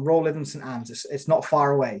found one, Royal Lytham St Anne's. It's not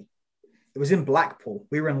far away. It was in Blackpool.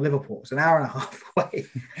 We were in Liverpool. It's an hour and a half away.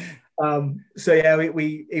 So yeah,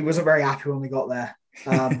 he wasn't very happy when we got there.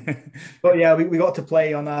 But yeah, we got to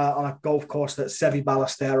play on a golf course that Seve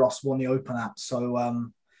Ballesteros won the Open at. So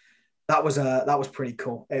that was pretty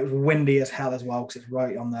cool. It was windy as hell as well, because it's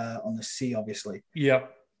right on the sea, obviously.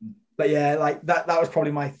 Yep. But yeah, that was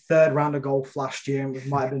probably my 3rd round of golf last year. It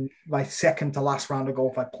might have been my 2nd to last round of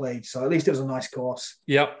golf I played. So at least it was a nice course.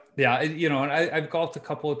 Yep. Yeah. And I've golfed a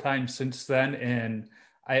couple of times since then, and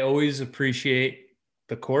I always appreciate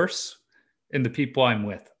the course and the people I'm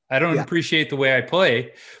with. I don't appreciate the way I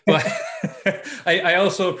play, but I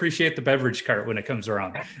also appreciate the beverage cart when it comes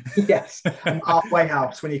around. Yes. And halfway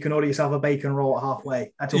house, when you can order yourself a bacon roll at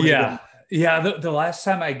halfway. That's always good. Yeah. The last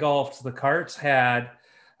time I golfed, the carts had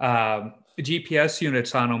GPS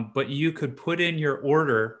units on them, but you could put in your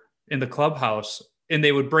order in the clubhouse and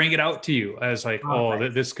they would bring it out to you. I was like,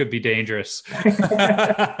 this could be dangerous.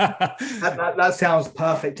 that sounds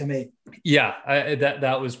perfect to me. Yeah,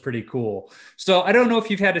 that was pretty cool. So I don't know if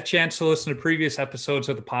you've had a chance to listen to previous episodes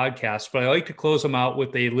of the podcast, but I like to close them out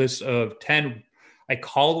with a list of 10, I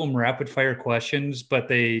call them rapid fire questions, but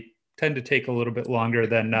they tend to take a little bit longer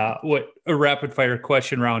than what a rapid fire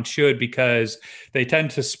question round should, because they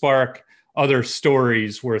tend to spark other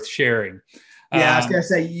stories worth sharing. Yeah, I was going to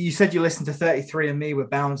say, you said you listened to 33 and Me with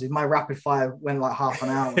Bouncy. My rapid fire went like half an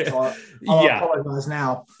hour. So I'll apologize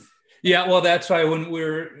now. Yeah, well, that's why when we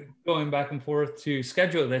were going back and forth to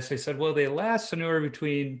schedule this, I said, well, they last anywhere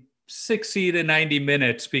between 60 to 90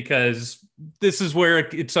 minutes, because this is where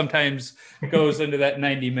it sometimes goes into that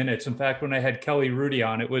 90 minutes. In fact, when I had Kelly Rudy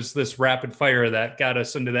on, it was this rapid fire that got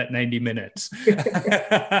us into that 90 minutes.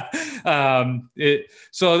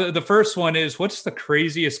 So the first one is, what's the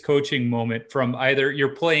craziest coaching moment from either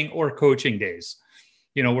your playing or coaching days?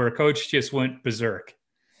 Where a coach just went berserk.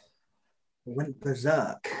 Went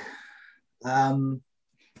berserk.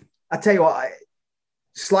 I tell you what,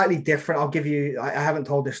 slightly different. I'll give you, I haven't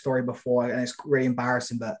told this story before and it's really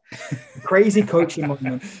embarrassing, but crazy coaching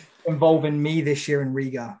moment involving me this year in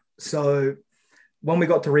Riga. So when we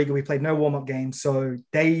got to Riga, we played no warm-up games. So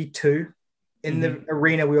day 2 in the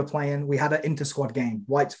arena we were playing, we had an inter-squad game,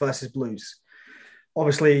 Whites versus Blues.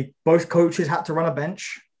 Obviously, both coaches had to run a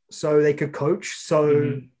bench so they could coach.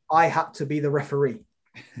 So I had to be the referee.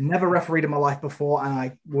 Never refereed in my life before, and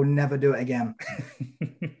I will never do it again.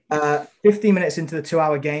 15 minutes into the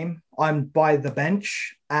 2-hour game, I'm by the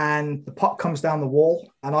bench and the puck comes down the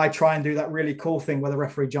wall, and I try and do that really cool thing where the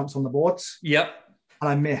referee jumps on the boards. Yep. And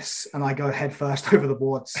I miss, and I go head first over the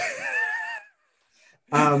boards.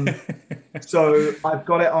 So I've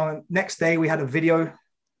got it on. Next day, we had a video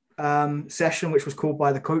session, which was called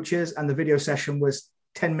by the coaches, and the video session was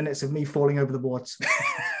 10 minutes of me falling over the boards.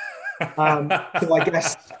 So I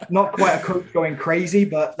guess not quite a coach going crazy,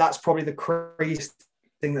 but that's probably the craziest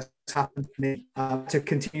thing that's happened to me, to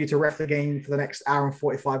continue to ref the game for the next hour and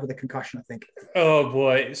 45 with a concussion, I think. Oh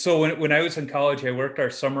boy. So when I was in college, I worked our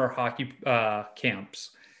summer hockey camps,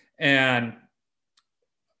 and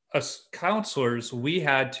us counselors, we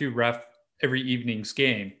had to ref every evening's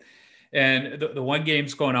game. And the one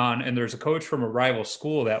game's going on, and there's a coach from a rival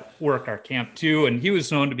school that worked our camp too, and he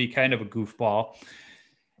was known to be kind of a goofball.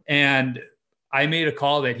 And I made a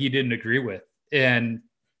call that he didn't agree with. And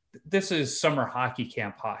this is summer hockey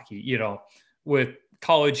camp hockey, with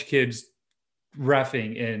college kids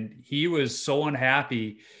reffing. And he was so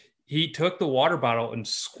unhappy. He took the water bottle and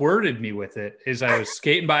squirted me with it as I was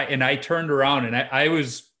skating by. And I turned around and I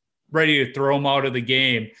was ready to throw him out of the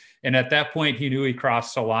game. And at that point, he knew he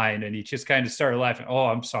crossed the line, and he just kind of started laughing. Oh,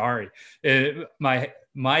 I'm sorry. And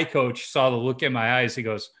my coach saw the look in my eyes. He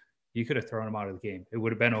goes, you could have thrown him out of the game. It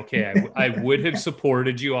would have been okay. I would have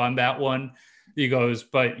supported you on that one. He goes,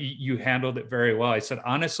 but you handled it very well. I said,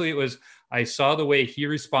 honestly, I saw the way he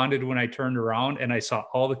responded when I turned around, and I saw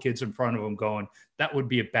all the kids in front of him going, that would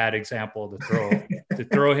be a bad example to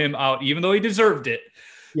throw him out, even though he deserved it.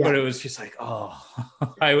 Yeah. But it was just like,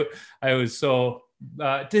 I was so,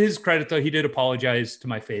 to his credit though, he did apologize to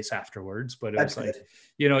my face afterwards, but it was like,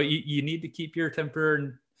 you need to keep your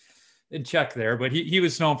temper in check there. But he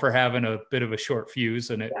was known for having a bit of a short fuse,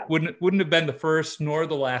 and it wouldn't have been the first nor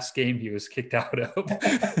the last game he was kicked out of.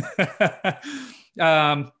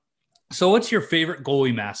 So what's your favorite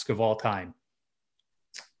goalie mask of all time?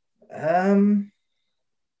 That's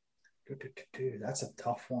a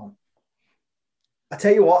tough one. I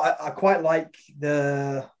tell you what, I quite like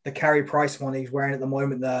the Carey Price one he's wearing at the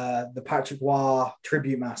moment, the Patrick Roy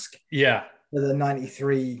tribute mask. Yeah. The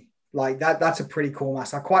 93. Like that's a pretty cool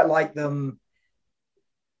mask. I quite like them.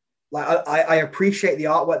 Like I appreciate the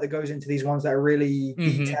artwork that goes into these ones that are really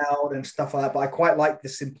detailed and stuff like that, but I quite like the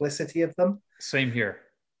simplicity of them. Same here.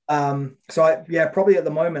 So probably at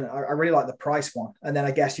the moment, I really like the Price one. And then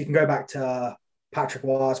I guess you can go back to Patrick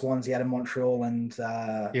Roy's ones he had in Montreal and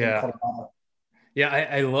in Colorado. Yeah,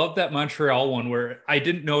 I love that Montreal one where I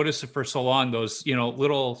didn't notice it for so long. Those,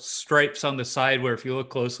 little stripes on the side where if you look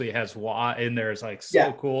closely, it has WA in there. It's like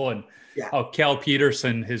so cool. And how Cal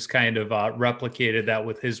Peterson has kind of replicated that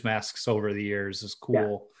with his masks over the years is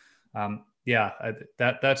cool.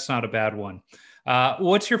 That's not a bad one.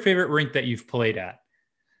 What's your favorite rink that you've played at?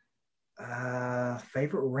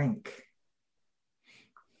 Favorite rink?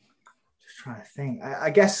 Just trying to think. I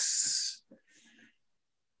guess...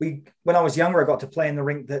 when I was younger, I got to play in the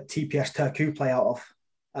rink that TPS Turku play out of.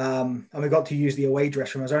 And we got to use the away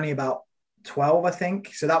dressing room. I was only about 12, I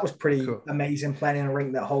think. So that was pretty amazing, playing in a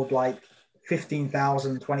rink that hold like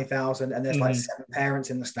 15,000, 20,000, and there's like 7 parents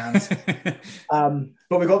in the stands.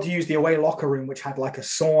 But we got to use the away locker room, which had like a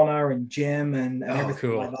sauna and gym and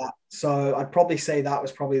everything like that. So I'd probably say that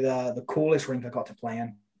was probably the coolest rink I got to play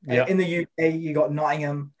in. Yeah. In the UK, you got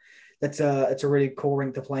Nottingham. It's a really cool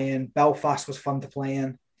rink to play in. Belfast was fun to play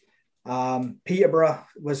in. Peterborough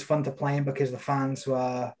was fun to play in because the fans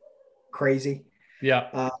were crazy.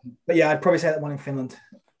 Yeah. But yeah, I'd probably say that one in Finland.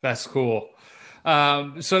 That's cool.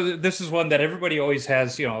 So this is one that everybody always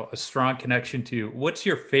has, a strong connection to. What's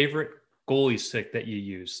your favorite goalie stick that you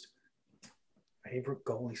used? Favorite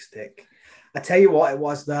goalie stick? I tell you what, it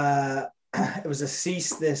was the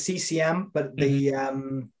CCM, but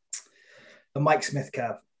the Mike Smith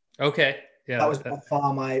curve. Okay. Yeah. That was by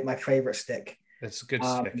far my favorite stick. That's a good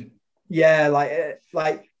stick. Yeah.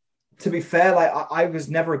 Like to be fair, like I was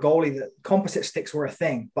never a goalie that composite sticks were a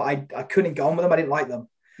thing, but I couldn't get on with them. I didn't like them.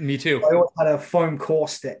 Me too. I always had a foam core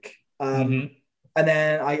stick. And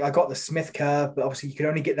then I got the Smith curve, but obviously you could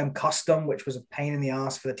only get them custom, which was a pain in the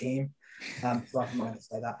ass for the team. So I'm not going to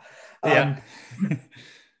say that.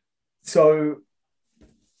 So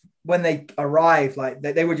when they arrived, like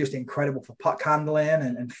they were just incredible for puck handling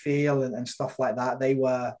and feel and stuff like that.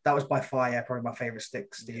 That was by far, probably my favorite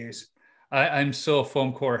sticks to use. I'm still a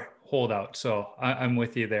foam core holdout, so I'm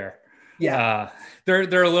with you there. Yeah,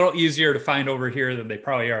 they're a little easier to find over here than they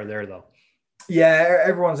probably are there, though. Yeah,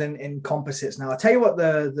 everyone's in composites now. I tell you what,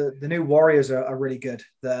 the new Warriors are really good.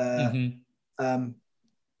 Both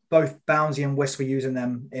Bouncy and Wiss were using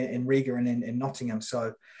them in Riga and in Nottingham,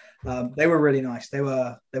 so they were really nice. They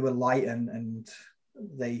were light and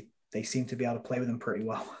they seem to be able to play with them pretty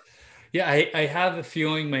well. Yeah, I have a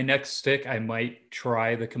feeling my next stick I might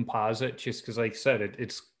try the composite, just because, like I said,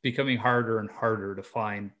 it's becoming harder and harder to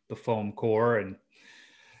find the foam core, and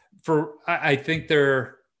I think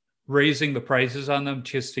they're raising the prices on them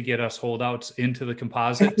just to get us holdouts into the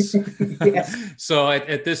composites. So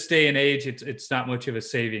at this day and age, it's not much of a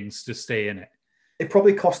savings to stay in it. It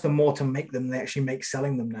probably costs them more to make them than they actually make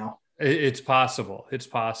selling them now. It's possible.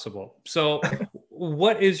 So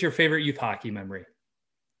what is your favorite youth hockey memory?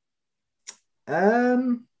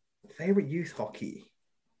 Favorite youth hockey.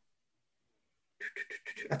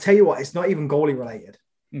 I tell you what, it's not even goalie related.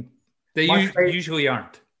 They usually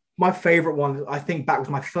aren't. My favorite one, I think back, was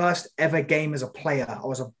my first ever game as a player. I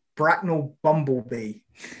was a Bracknell Bumblebee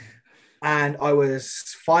and I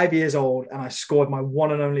was 5 years old and I scored my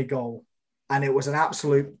one and only goal. And it was an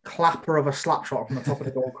absolute clapper of a slap shot from the top of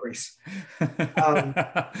the goal crease.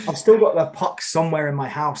 I've still got the puck somewhere in my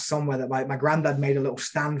house, somewhere that my granddad made a little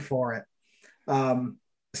stand for it.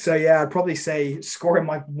 So yeah, I'd probably say scoring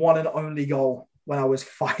my one and only goal when I was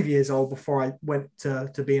 5 years old before I went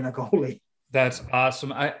to being a goalie. That's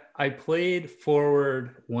awesome. I played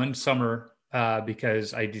forward one summer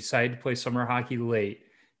because I decided to play summer hockey late.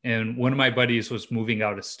 And one of my buddies was moving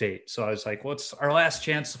out of state. So I was like, well, it's our last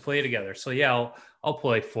chance to play together. So yeah, I'll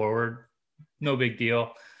play forward. No big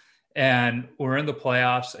deal. And we're in the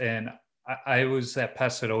playoffs. And I was that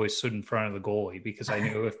pest that always stood in front of the goalie because I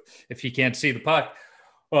knew if you can't see the puck,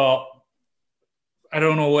 well, I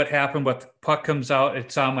don't know what happened, but the puck comes out,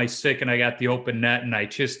 it's on my stick and I got the open net and I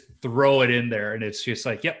just throw it in there. And it's just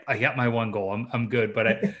like, yep, I got my one goal. I'm good. But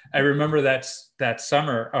I remember that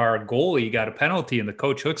summer, our goalie got a penalty and the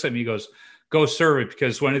coach looks at me, goes, go serve it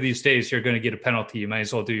because one of these days you're going to get a penalty. You might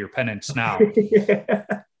as well do your penance now.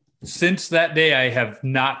 Since that day, I have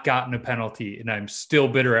not gotten a penalty and I'm still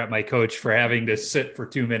bitter at my coach for having to sit for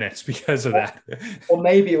 2 minutes because of that. Or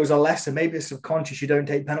maybe it was a lesson. Maybe it's subconscious. You don't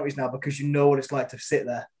take penalties now because you know what it's like to sit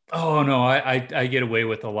there. Oh, no, I get away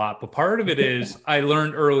with a lot. But part of it is I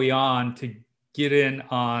learned early on to get in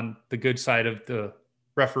on the good side of the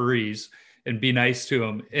referees and be nice to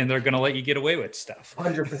them. And they're going to let you get away with stuff.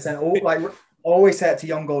 100%. Like, always say it to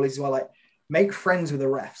young goalies as well, like, make friends with the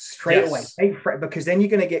refs straight away. Because then you're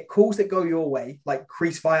going to get calls that go your way, like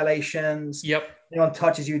crease violations. Yep. Anyone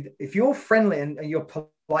touches you. If you're friendly and you're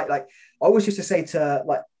polite, like I always used to say to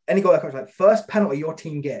like any goalie coach, like first penalty your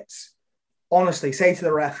team gets, honestly, say to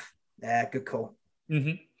the ref, yeah, good call.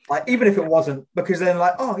 Mm-hmm. Like even if it wasn't, because then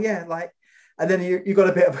like, oh yeah, like, and then you got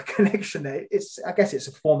a bit of a connection there. I guess it's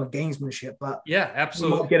a form of gamesmanship, but yeah,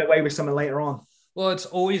 absolutely. You might get away with something later on. Well, it's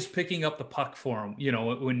always picking up the puck for them,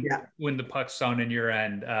 when the puck's down in your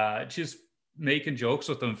end, just making jokes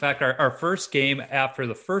with them. In fact, our first game after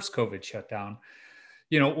the first COVID shutdown,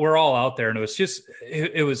 we're all out there and it was just,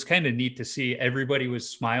 it was kind of neat to see everybody was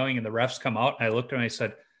smiling and the refs come out. And I looked and I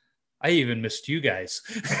said, I even missed you guys.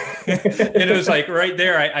 And it was like right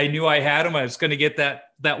there. I knew I had them. I was going to get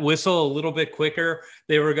that whistle a little bit quicker.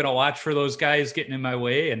 They were going to watch for those guys getting in my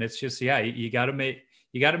way. And it's just, yeah, you got to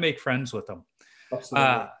you got to make friends with them.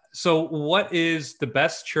 Absolutely. So what is the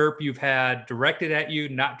best chirp you've had directed at you,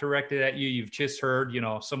 not directed at you? You've just heard,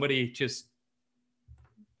 somebody just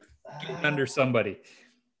getting under somebody.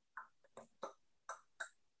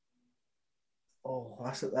 Oh,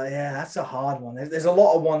 that's a hard one. There's a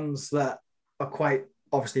lot of ones that are quite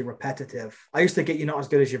obviously repetitive. I used to get "You're not as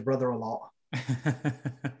good as your brother" a lot.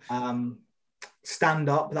 Stand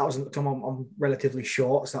up. That was I'm relatively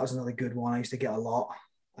short, so that was another good one. I used to get a lot.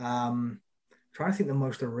 Trying to think the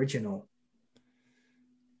most original.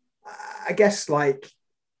 I guess like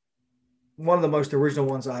one of the most original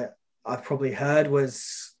ones I've probably heard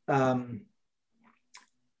was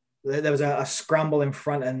there was a scramble in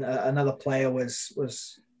front and another player is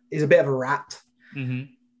a bit of a rat.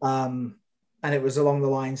 Mm-hmm. And it was along the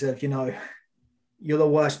lines of, you're the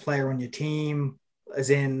worst player on your team, as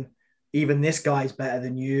in even this guy's better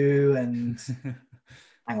than you. And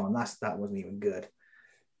hang on, that wasn't even good.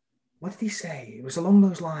 What did he say? It was along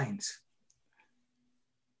those lines.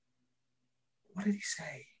 What did he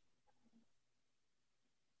say?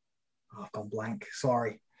 Oh, I've gone blank.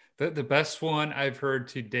 Sorry. The best one I've heard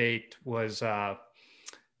to date was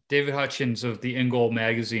David Hutchins of the In Goal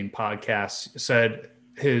Magazine podcast said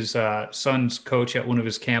his son's coach at one of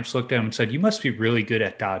his camps looked at him and said, "You must be really good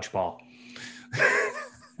at dodgeball."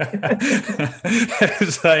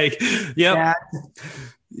 It's like, yep.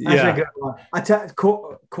 That's a good one.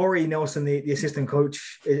 Corey Nelson, the assistant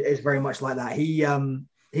coach, is very much like that.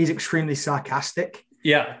 He's extremely sarcastic.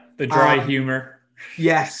 Yeah, the dry humor.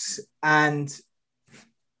 Yes, and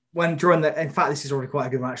in fact, this is already quite a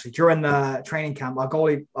good one actually. During the training camp, our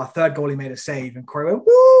third goalie made a save, and Corey went,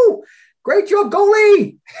 "Woo! Great job,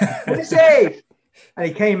 goalie! What a save!" And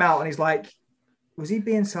he came out and he's like, "Was he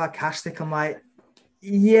being sarcastic?" I'm like,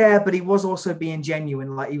 "Yeah, but he was also being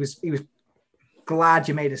genuine. Like he was glad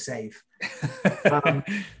you made a save."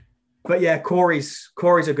 But yeah, Corey's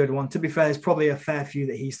a good one. To be fair, there's probably a fair few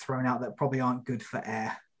that he's thrown out that probably aren't good for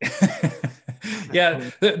air.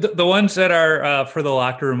 Yeah, the ones that are for the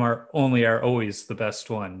locker room are always the best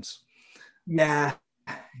ones. Yeah.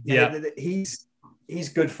 He's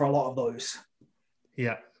good for a lot of those.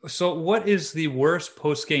 Yeah. So what is the worst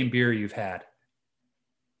post-game beer you've had?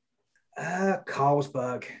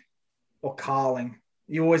 Carlsberg or Carling.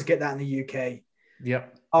 You always get that in the UK.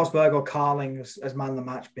 Yep. Carlsberg or Carling as man of the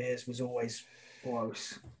match beers was always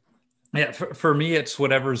gross. Yeah, for me, it's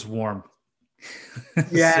whatever's warm.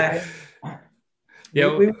 Yeah.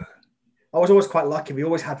 Yeah. I was always quite lucky. We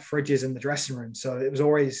always had fridges in the dressing room, so it was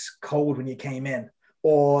always cold when you came in.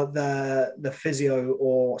 Or the physio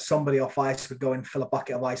or somebody off ice would go and fill a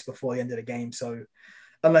bucket of ice before the end of the game. So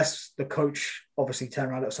unless the coach obviously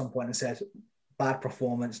turned around at some point and said, "Bad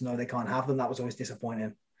performance, no, they can't have them," that was always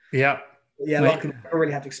disappointing. Yeah. Yeah, I never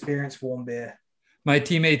really have to experience warm beer. My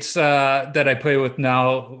teammates that I play with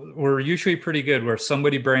now were usually pretty good, where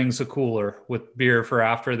somebody brings a cooler with beer for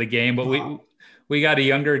after the game. But we got a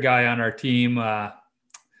younger guy on our team,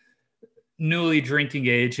 newly drinking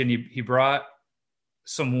age, and he brought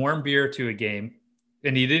some warm beer to a game,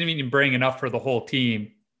 and he didn't even bring enough for the whole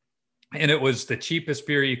team. And it was the cheapest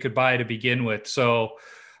beer you could buy to begin with. So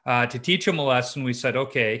to teach him a lesson, we said,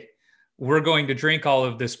 "Okay, we're going to drink all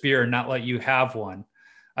of this beer and not let you have one.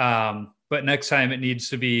 But next time it needs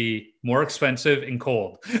to be more expensive and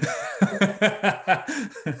cold."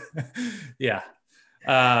 Yeah.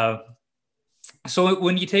 So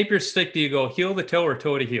when you tape your stick, do you go heel to toe or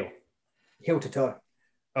toe to heel? Heel to toe.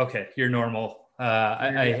 Okay, you're normal.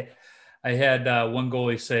 I had one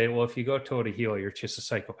goalie say, "Well, if you go toe to heel, you're just a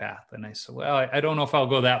psychopath." And I said, "Well, I don't know if I'll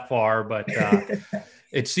go that far, but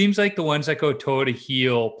it seems like the ones that go toe to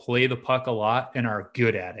heel play the puck a lot and are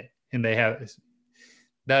good at it." And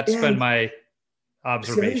that's been my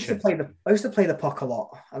observation. See, I used to play the puck a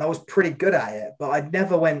lot, and I was pretty good at it, but I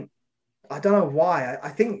never went. I don't know why. I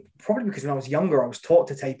think probably because when I was younger, I was taught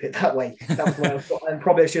to tape it that way. That was when I was, and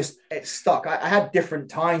probably it stuck. I had different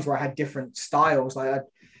times where I had different styles. Like I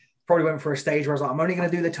probably went for a stage where I was like, "I'm only going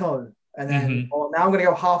to do the toe," and then now I'm going to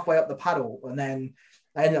go halfway up the paddle, and then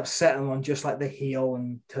I ended up settling on just like the heel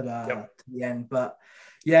and to the end. But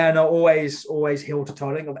yeah, no, always heel to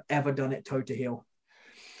toe. I don't think I've ever done it toe to heel.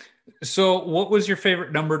 So what was your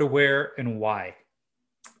favorite number to wear and why?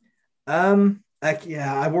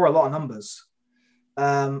 I wore a lot of numbers.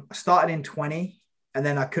 I started in 20, and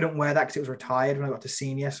then I couldn't wear that because it was retired when I got to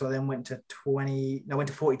senior. So I then went to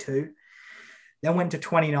 42, then went to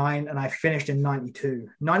 29, and I finished in 92.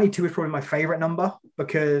 92 is probably my favorite number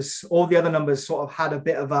because all the other numbers sort of had a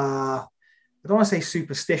bit of I don't want to say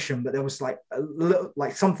superstition, but there was like a little,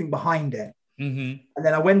 like something behind it. Mm-hmm. And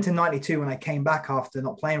then I went to 92 when I came back after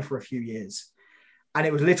not playing for a few years. and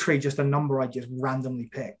it was literally just a number I just randomly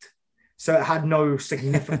picked. So it had no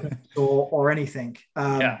significance or anything.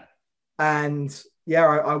 And yeah,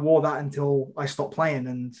 I wore that until I stopped playing,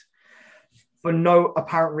 and for no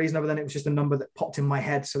apparent reason other than it was just a number that popped in my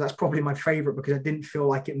head. So that's probably my favorite because I didn't feel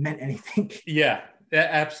like it meant anything. Yeah,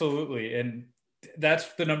 absolutely. And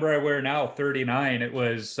that's the number I wear now, 39. It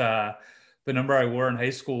was the number I wore in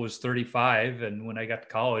high school was 35. And when I got to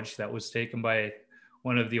college, that was taken by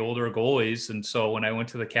one of the older goalies. And so when I went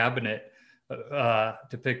to the cabinet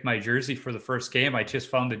to pick my jersey for the first game, I just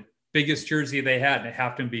found the biggest jersey they had, and it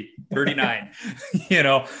happened to be 39.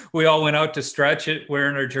 We all went out to stretch it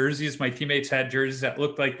wearing our jerseys. My teammates had jerseys that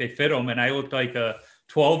looked like they fit them, and I looked like a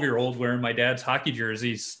 12-year-old wearing my dad's hockey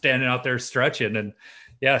jersey, standing out there stretching. And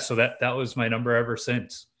yeah, so that was my number ever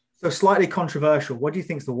since. So slightly controversial. What do you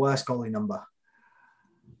think is the worst goalie number?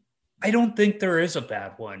 I don't think there is a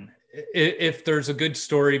bad one if there's a good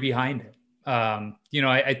story behind it.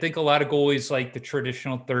 I think a lot of goalies like the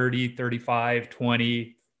traditional 30, 35,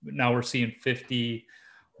 20. Now we're seeing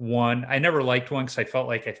 51. I never liked one because I felt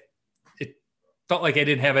like it felt like I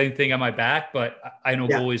didn't have anything on my back, but I know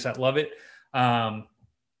goalies that love it.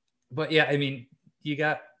 But yeah, I mean, you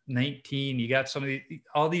got 19, you got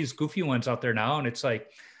all these goofy ones out there now. And it's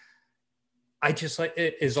like, I just like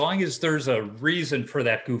it, as long as there's a reason for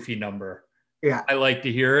that goofy number. Yeah. I like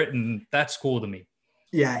to hear it, and that's cool to me.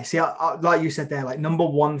 Yeah. See, I, like you said there, like number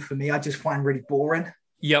one for me, I just find really boring.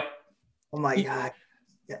 Yep. I'm like,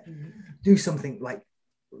 do something like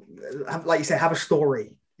you said, have a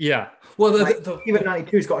story. Yeah. Well, even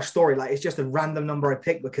 92's got a story. Like, it's just a random number I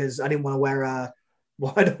picked because I didn't want to wear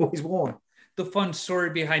what I'd always worn. The fun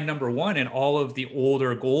story behind number one and all of the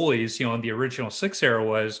older goalies, in the original 6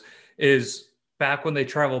 era is back when they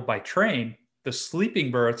traveled by train, the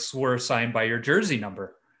sleeping berths were assigned by your jersey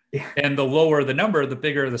number. Yeah. And the lower the number, the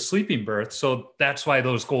bigger the sleeping berth. So that's why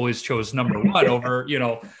those goalies chose number one over,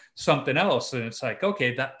 something else. And it's like,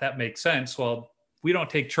 okay, that makes sense. Well, we don't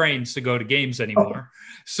take trains to go to games anymore.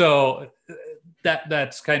 So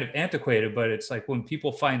that's kind of antiquated, but it's like when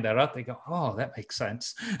people find that out, they go, oh, that makes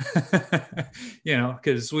sense.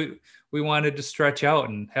 Because we wanted to stretch out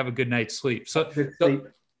and have a good night's sleep. So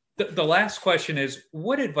the last question is,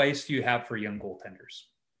 what advice do you have for young goaltenders?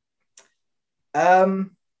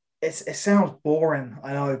 It sounds boring,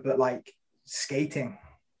 I know, but like skating.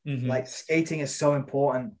 Mm-hmm. Like skating is so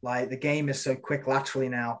important. Like the game is so quick laterally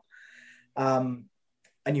now.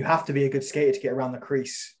 And you have to be a good skater to get around the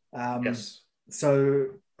crease. Yes. So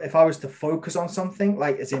if I was to focus on something,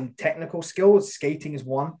 like as in technical skills, skating is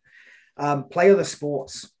one. Play other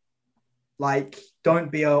sports. Like,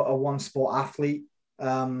 don't be a one sport athlete.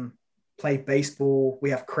 Play baseball.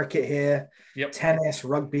 We have cricket here. Yep. Tennis,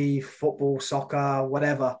 rugby, football, soccer,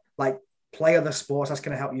 whatever. Like, play other sports. That's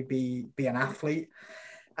going to help you be an athlete.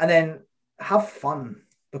 And then have fun,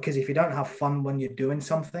 because if you don't have fun when you're doing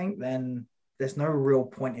something, then there's no real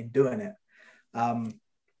point in doing it.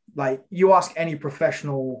 Like, you ask any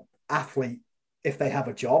professional athlete if they have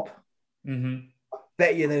a job, mm-hmm. I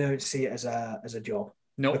bet you they don't see it as a job.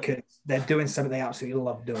 No, nope. Because they're doing something they absolutely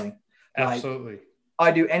love doing. Absolutely. Like,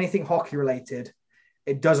 I do anything hockey related,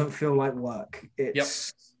 it doesn't feel like work.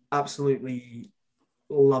 It's absolutely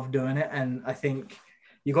love doing it. And I think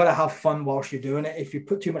you got to have fun whilst you're doing it. If you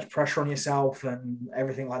put too much pressure on yourself and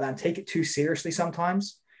everything like that and take it too seriously,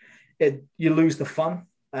 sometimes you lose the fun,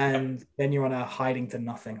 and then you're on a hiding to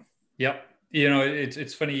nothing. Yep.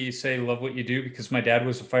 It's funny you say love what you do, because my dad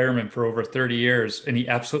was a fireman for over 30 years and he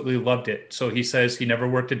absolutely loved it. So he says he never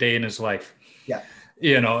worked a day in his life. Yeah.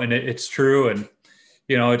 And it's true. And,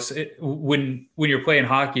 when you're playing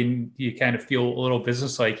hockey and you kind of feel a little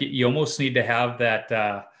business-like, you almost need to have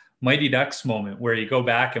that Mighty Ducks moment where you go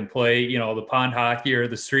back and play, the pond hockey or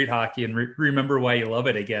the street hockey and remember why you love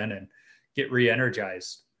it again and get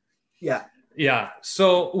re-energized. Yeah. Yeah.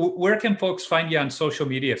 So where can folks find you on social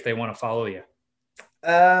media if they want to follow you?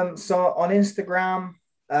 So on Instagram,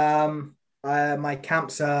 my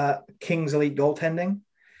camps are Kings Elite Goaltending.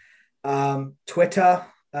 Twitter,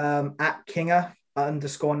 at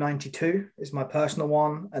Kinger_92 is my personal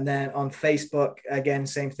one. And then on Facebook, again,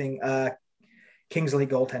 same thing, Kings Elite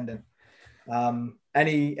Goaltending.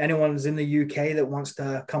 Anyone's in the UK that wants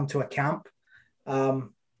to come to a camp,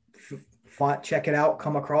 check it out,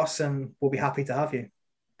 come across, and we'll be happy to have you.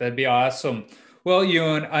 That'd be awesome. Well,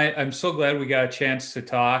 Ewan, I'm so glad we got a chance to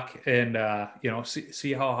talk and,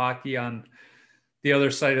 see how hockey on the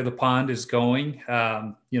other side of the pond is going.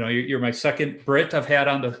 You're my second Brit I've had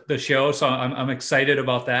on the show, so I'm excited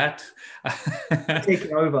about that.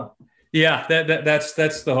 Taking over. Yeah,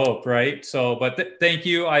 that's the hope, right? So, but thank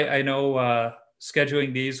you. I know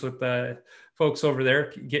scheduling these with the folks over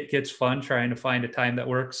there gets fun trying to find a time that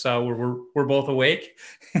works. We're both awake.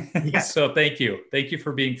 Yeah. So thank you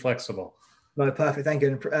for being flexible. No, perfect. Thank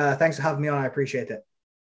you. Thanks for having me on. I appreciate it.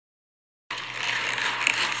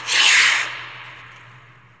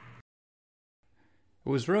 It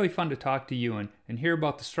was really fun to talk to Ewan and hear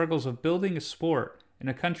about the struggles of building a sport in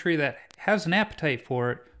a country that has an appetite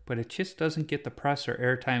for it, but it just doesn't get the press or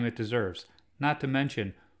airtime it deserves, not to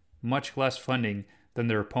mention much less funding than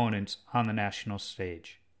their opponents on the national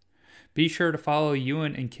stage. Be sure to follow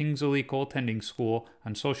Ewan and Kings Elite Goaltending School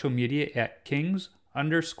on social media at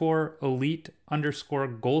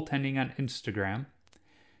Kings_Elite_Goaltending on Instagram,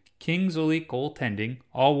 Kings Elite Goaltending,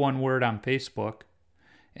 all one word, on Facebook,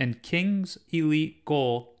 and Kings Elite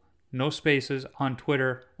Goal, no spaces, on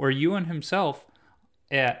Twitter, or Ewan himself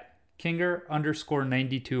at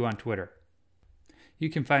Kinger_92 on Twitter. You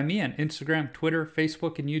can find me on Instagram, Twitter,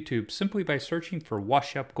 Facebook, and YouTube simply by searching for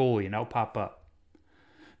Wash Up Goalie, and I'll pop up.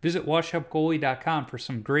 Visit washupgoalie.com for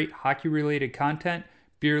some great hockey-related content,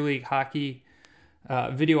 beer league hockey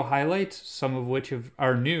video highlights, some of which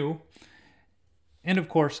are new, and of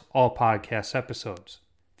course, all podcast episodes.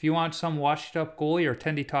 If you want some Washed Up Goalie or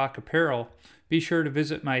Tendy Talk apparel, be sure to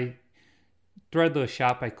visit my Threadless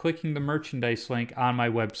shop by clicking the merchandise link on my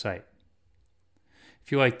website.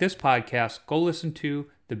 If you like this podcast, go listen to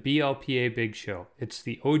the BLPA Big Show. It's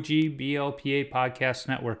the OG BLPA Podcast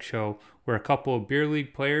Network show where a couple of beer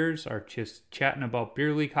league players are just chatting about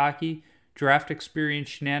beer league hockey, draft experience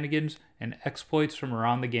shenanigans, and exploits from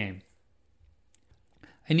around the game.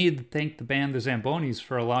 I need to thank the band The Zambonis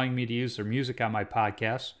for allowing me to use their music on my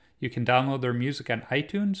podcast. You can download their music on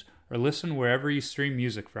iTunes or listen wherever you stream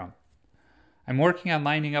music from. I'm working on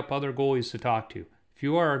lining up other goalies to talk to. If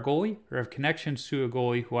you are a goalie or have connections to a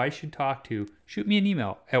goalie who I should talk to, shoot me an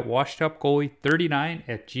email at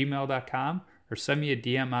washedupgoalie39@gmail.com or send me a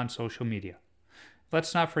DM on social media.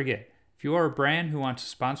 Let's not forget, if you are a brand who wants to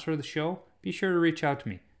sponsor the show, be sure to reach out to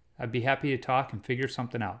me. I'd be happy to talk and figure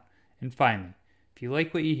something out. And finally, if you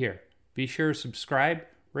like what you hear, be sure to subscribe,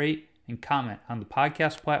 rate, and comment on the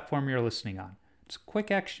podcast platform you're listening on. It's a quick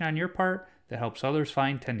action on your part that helps others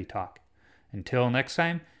find Tendy Talk. Until next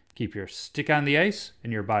time, keep your stick on the ice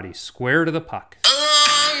and your body square to the puck.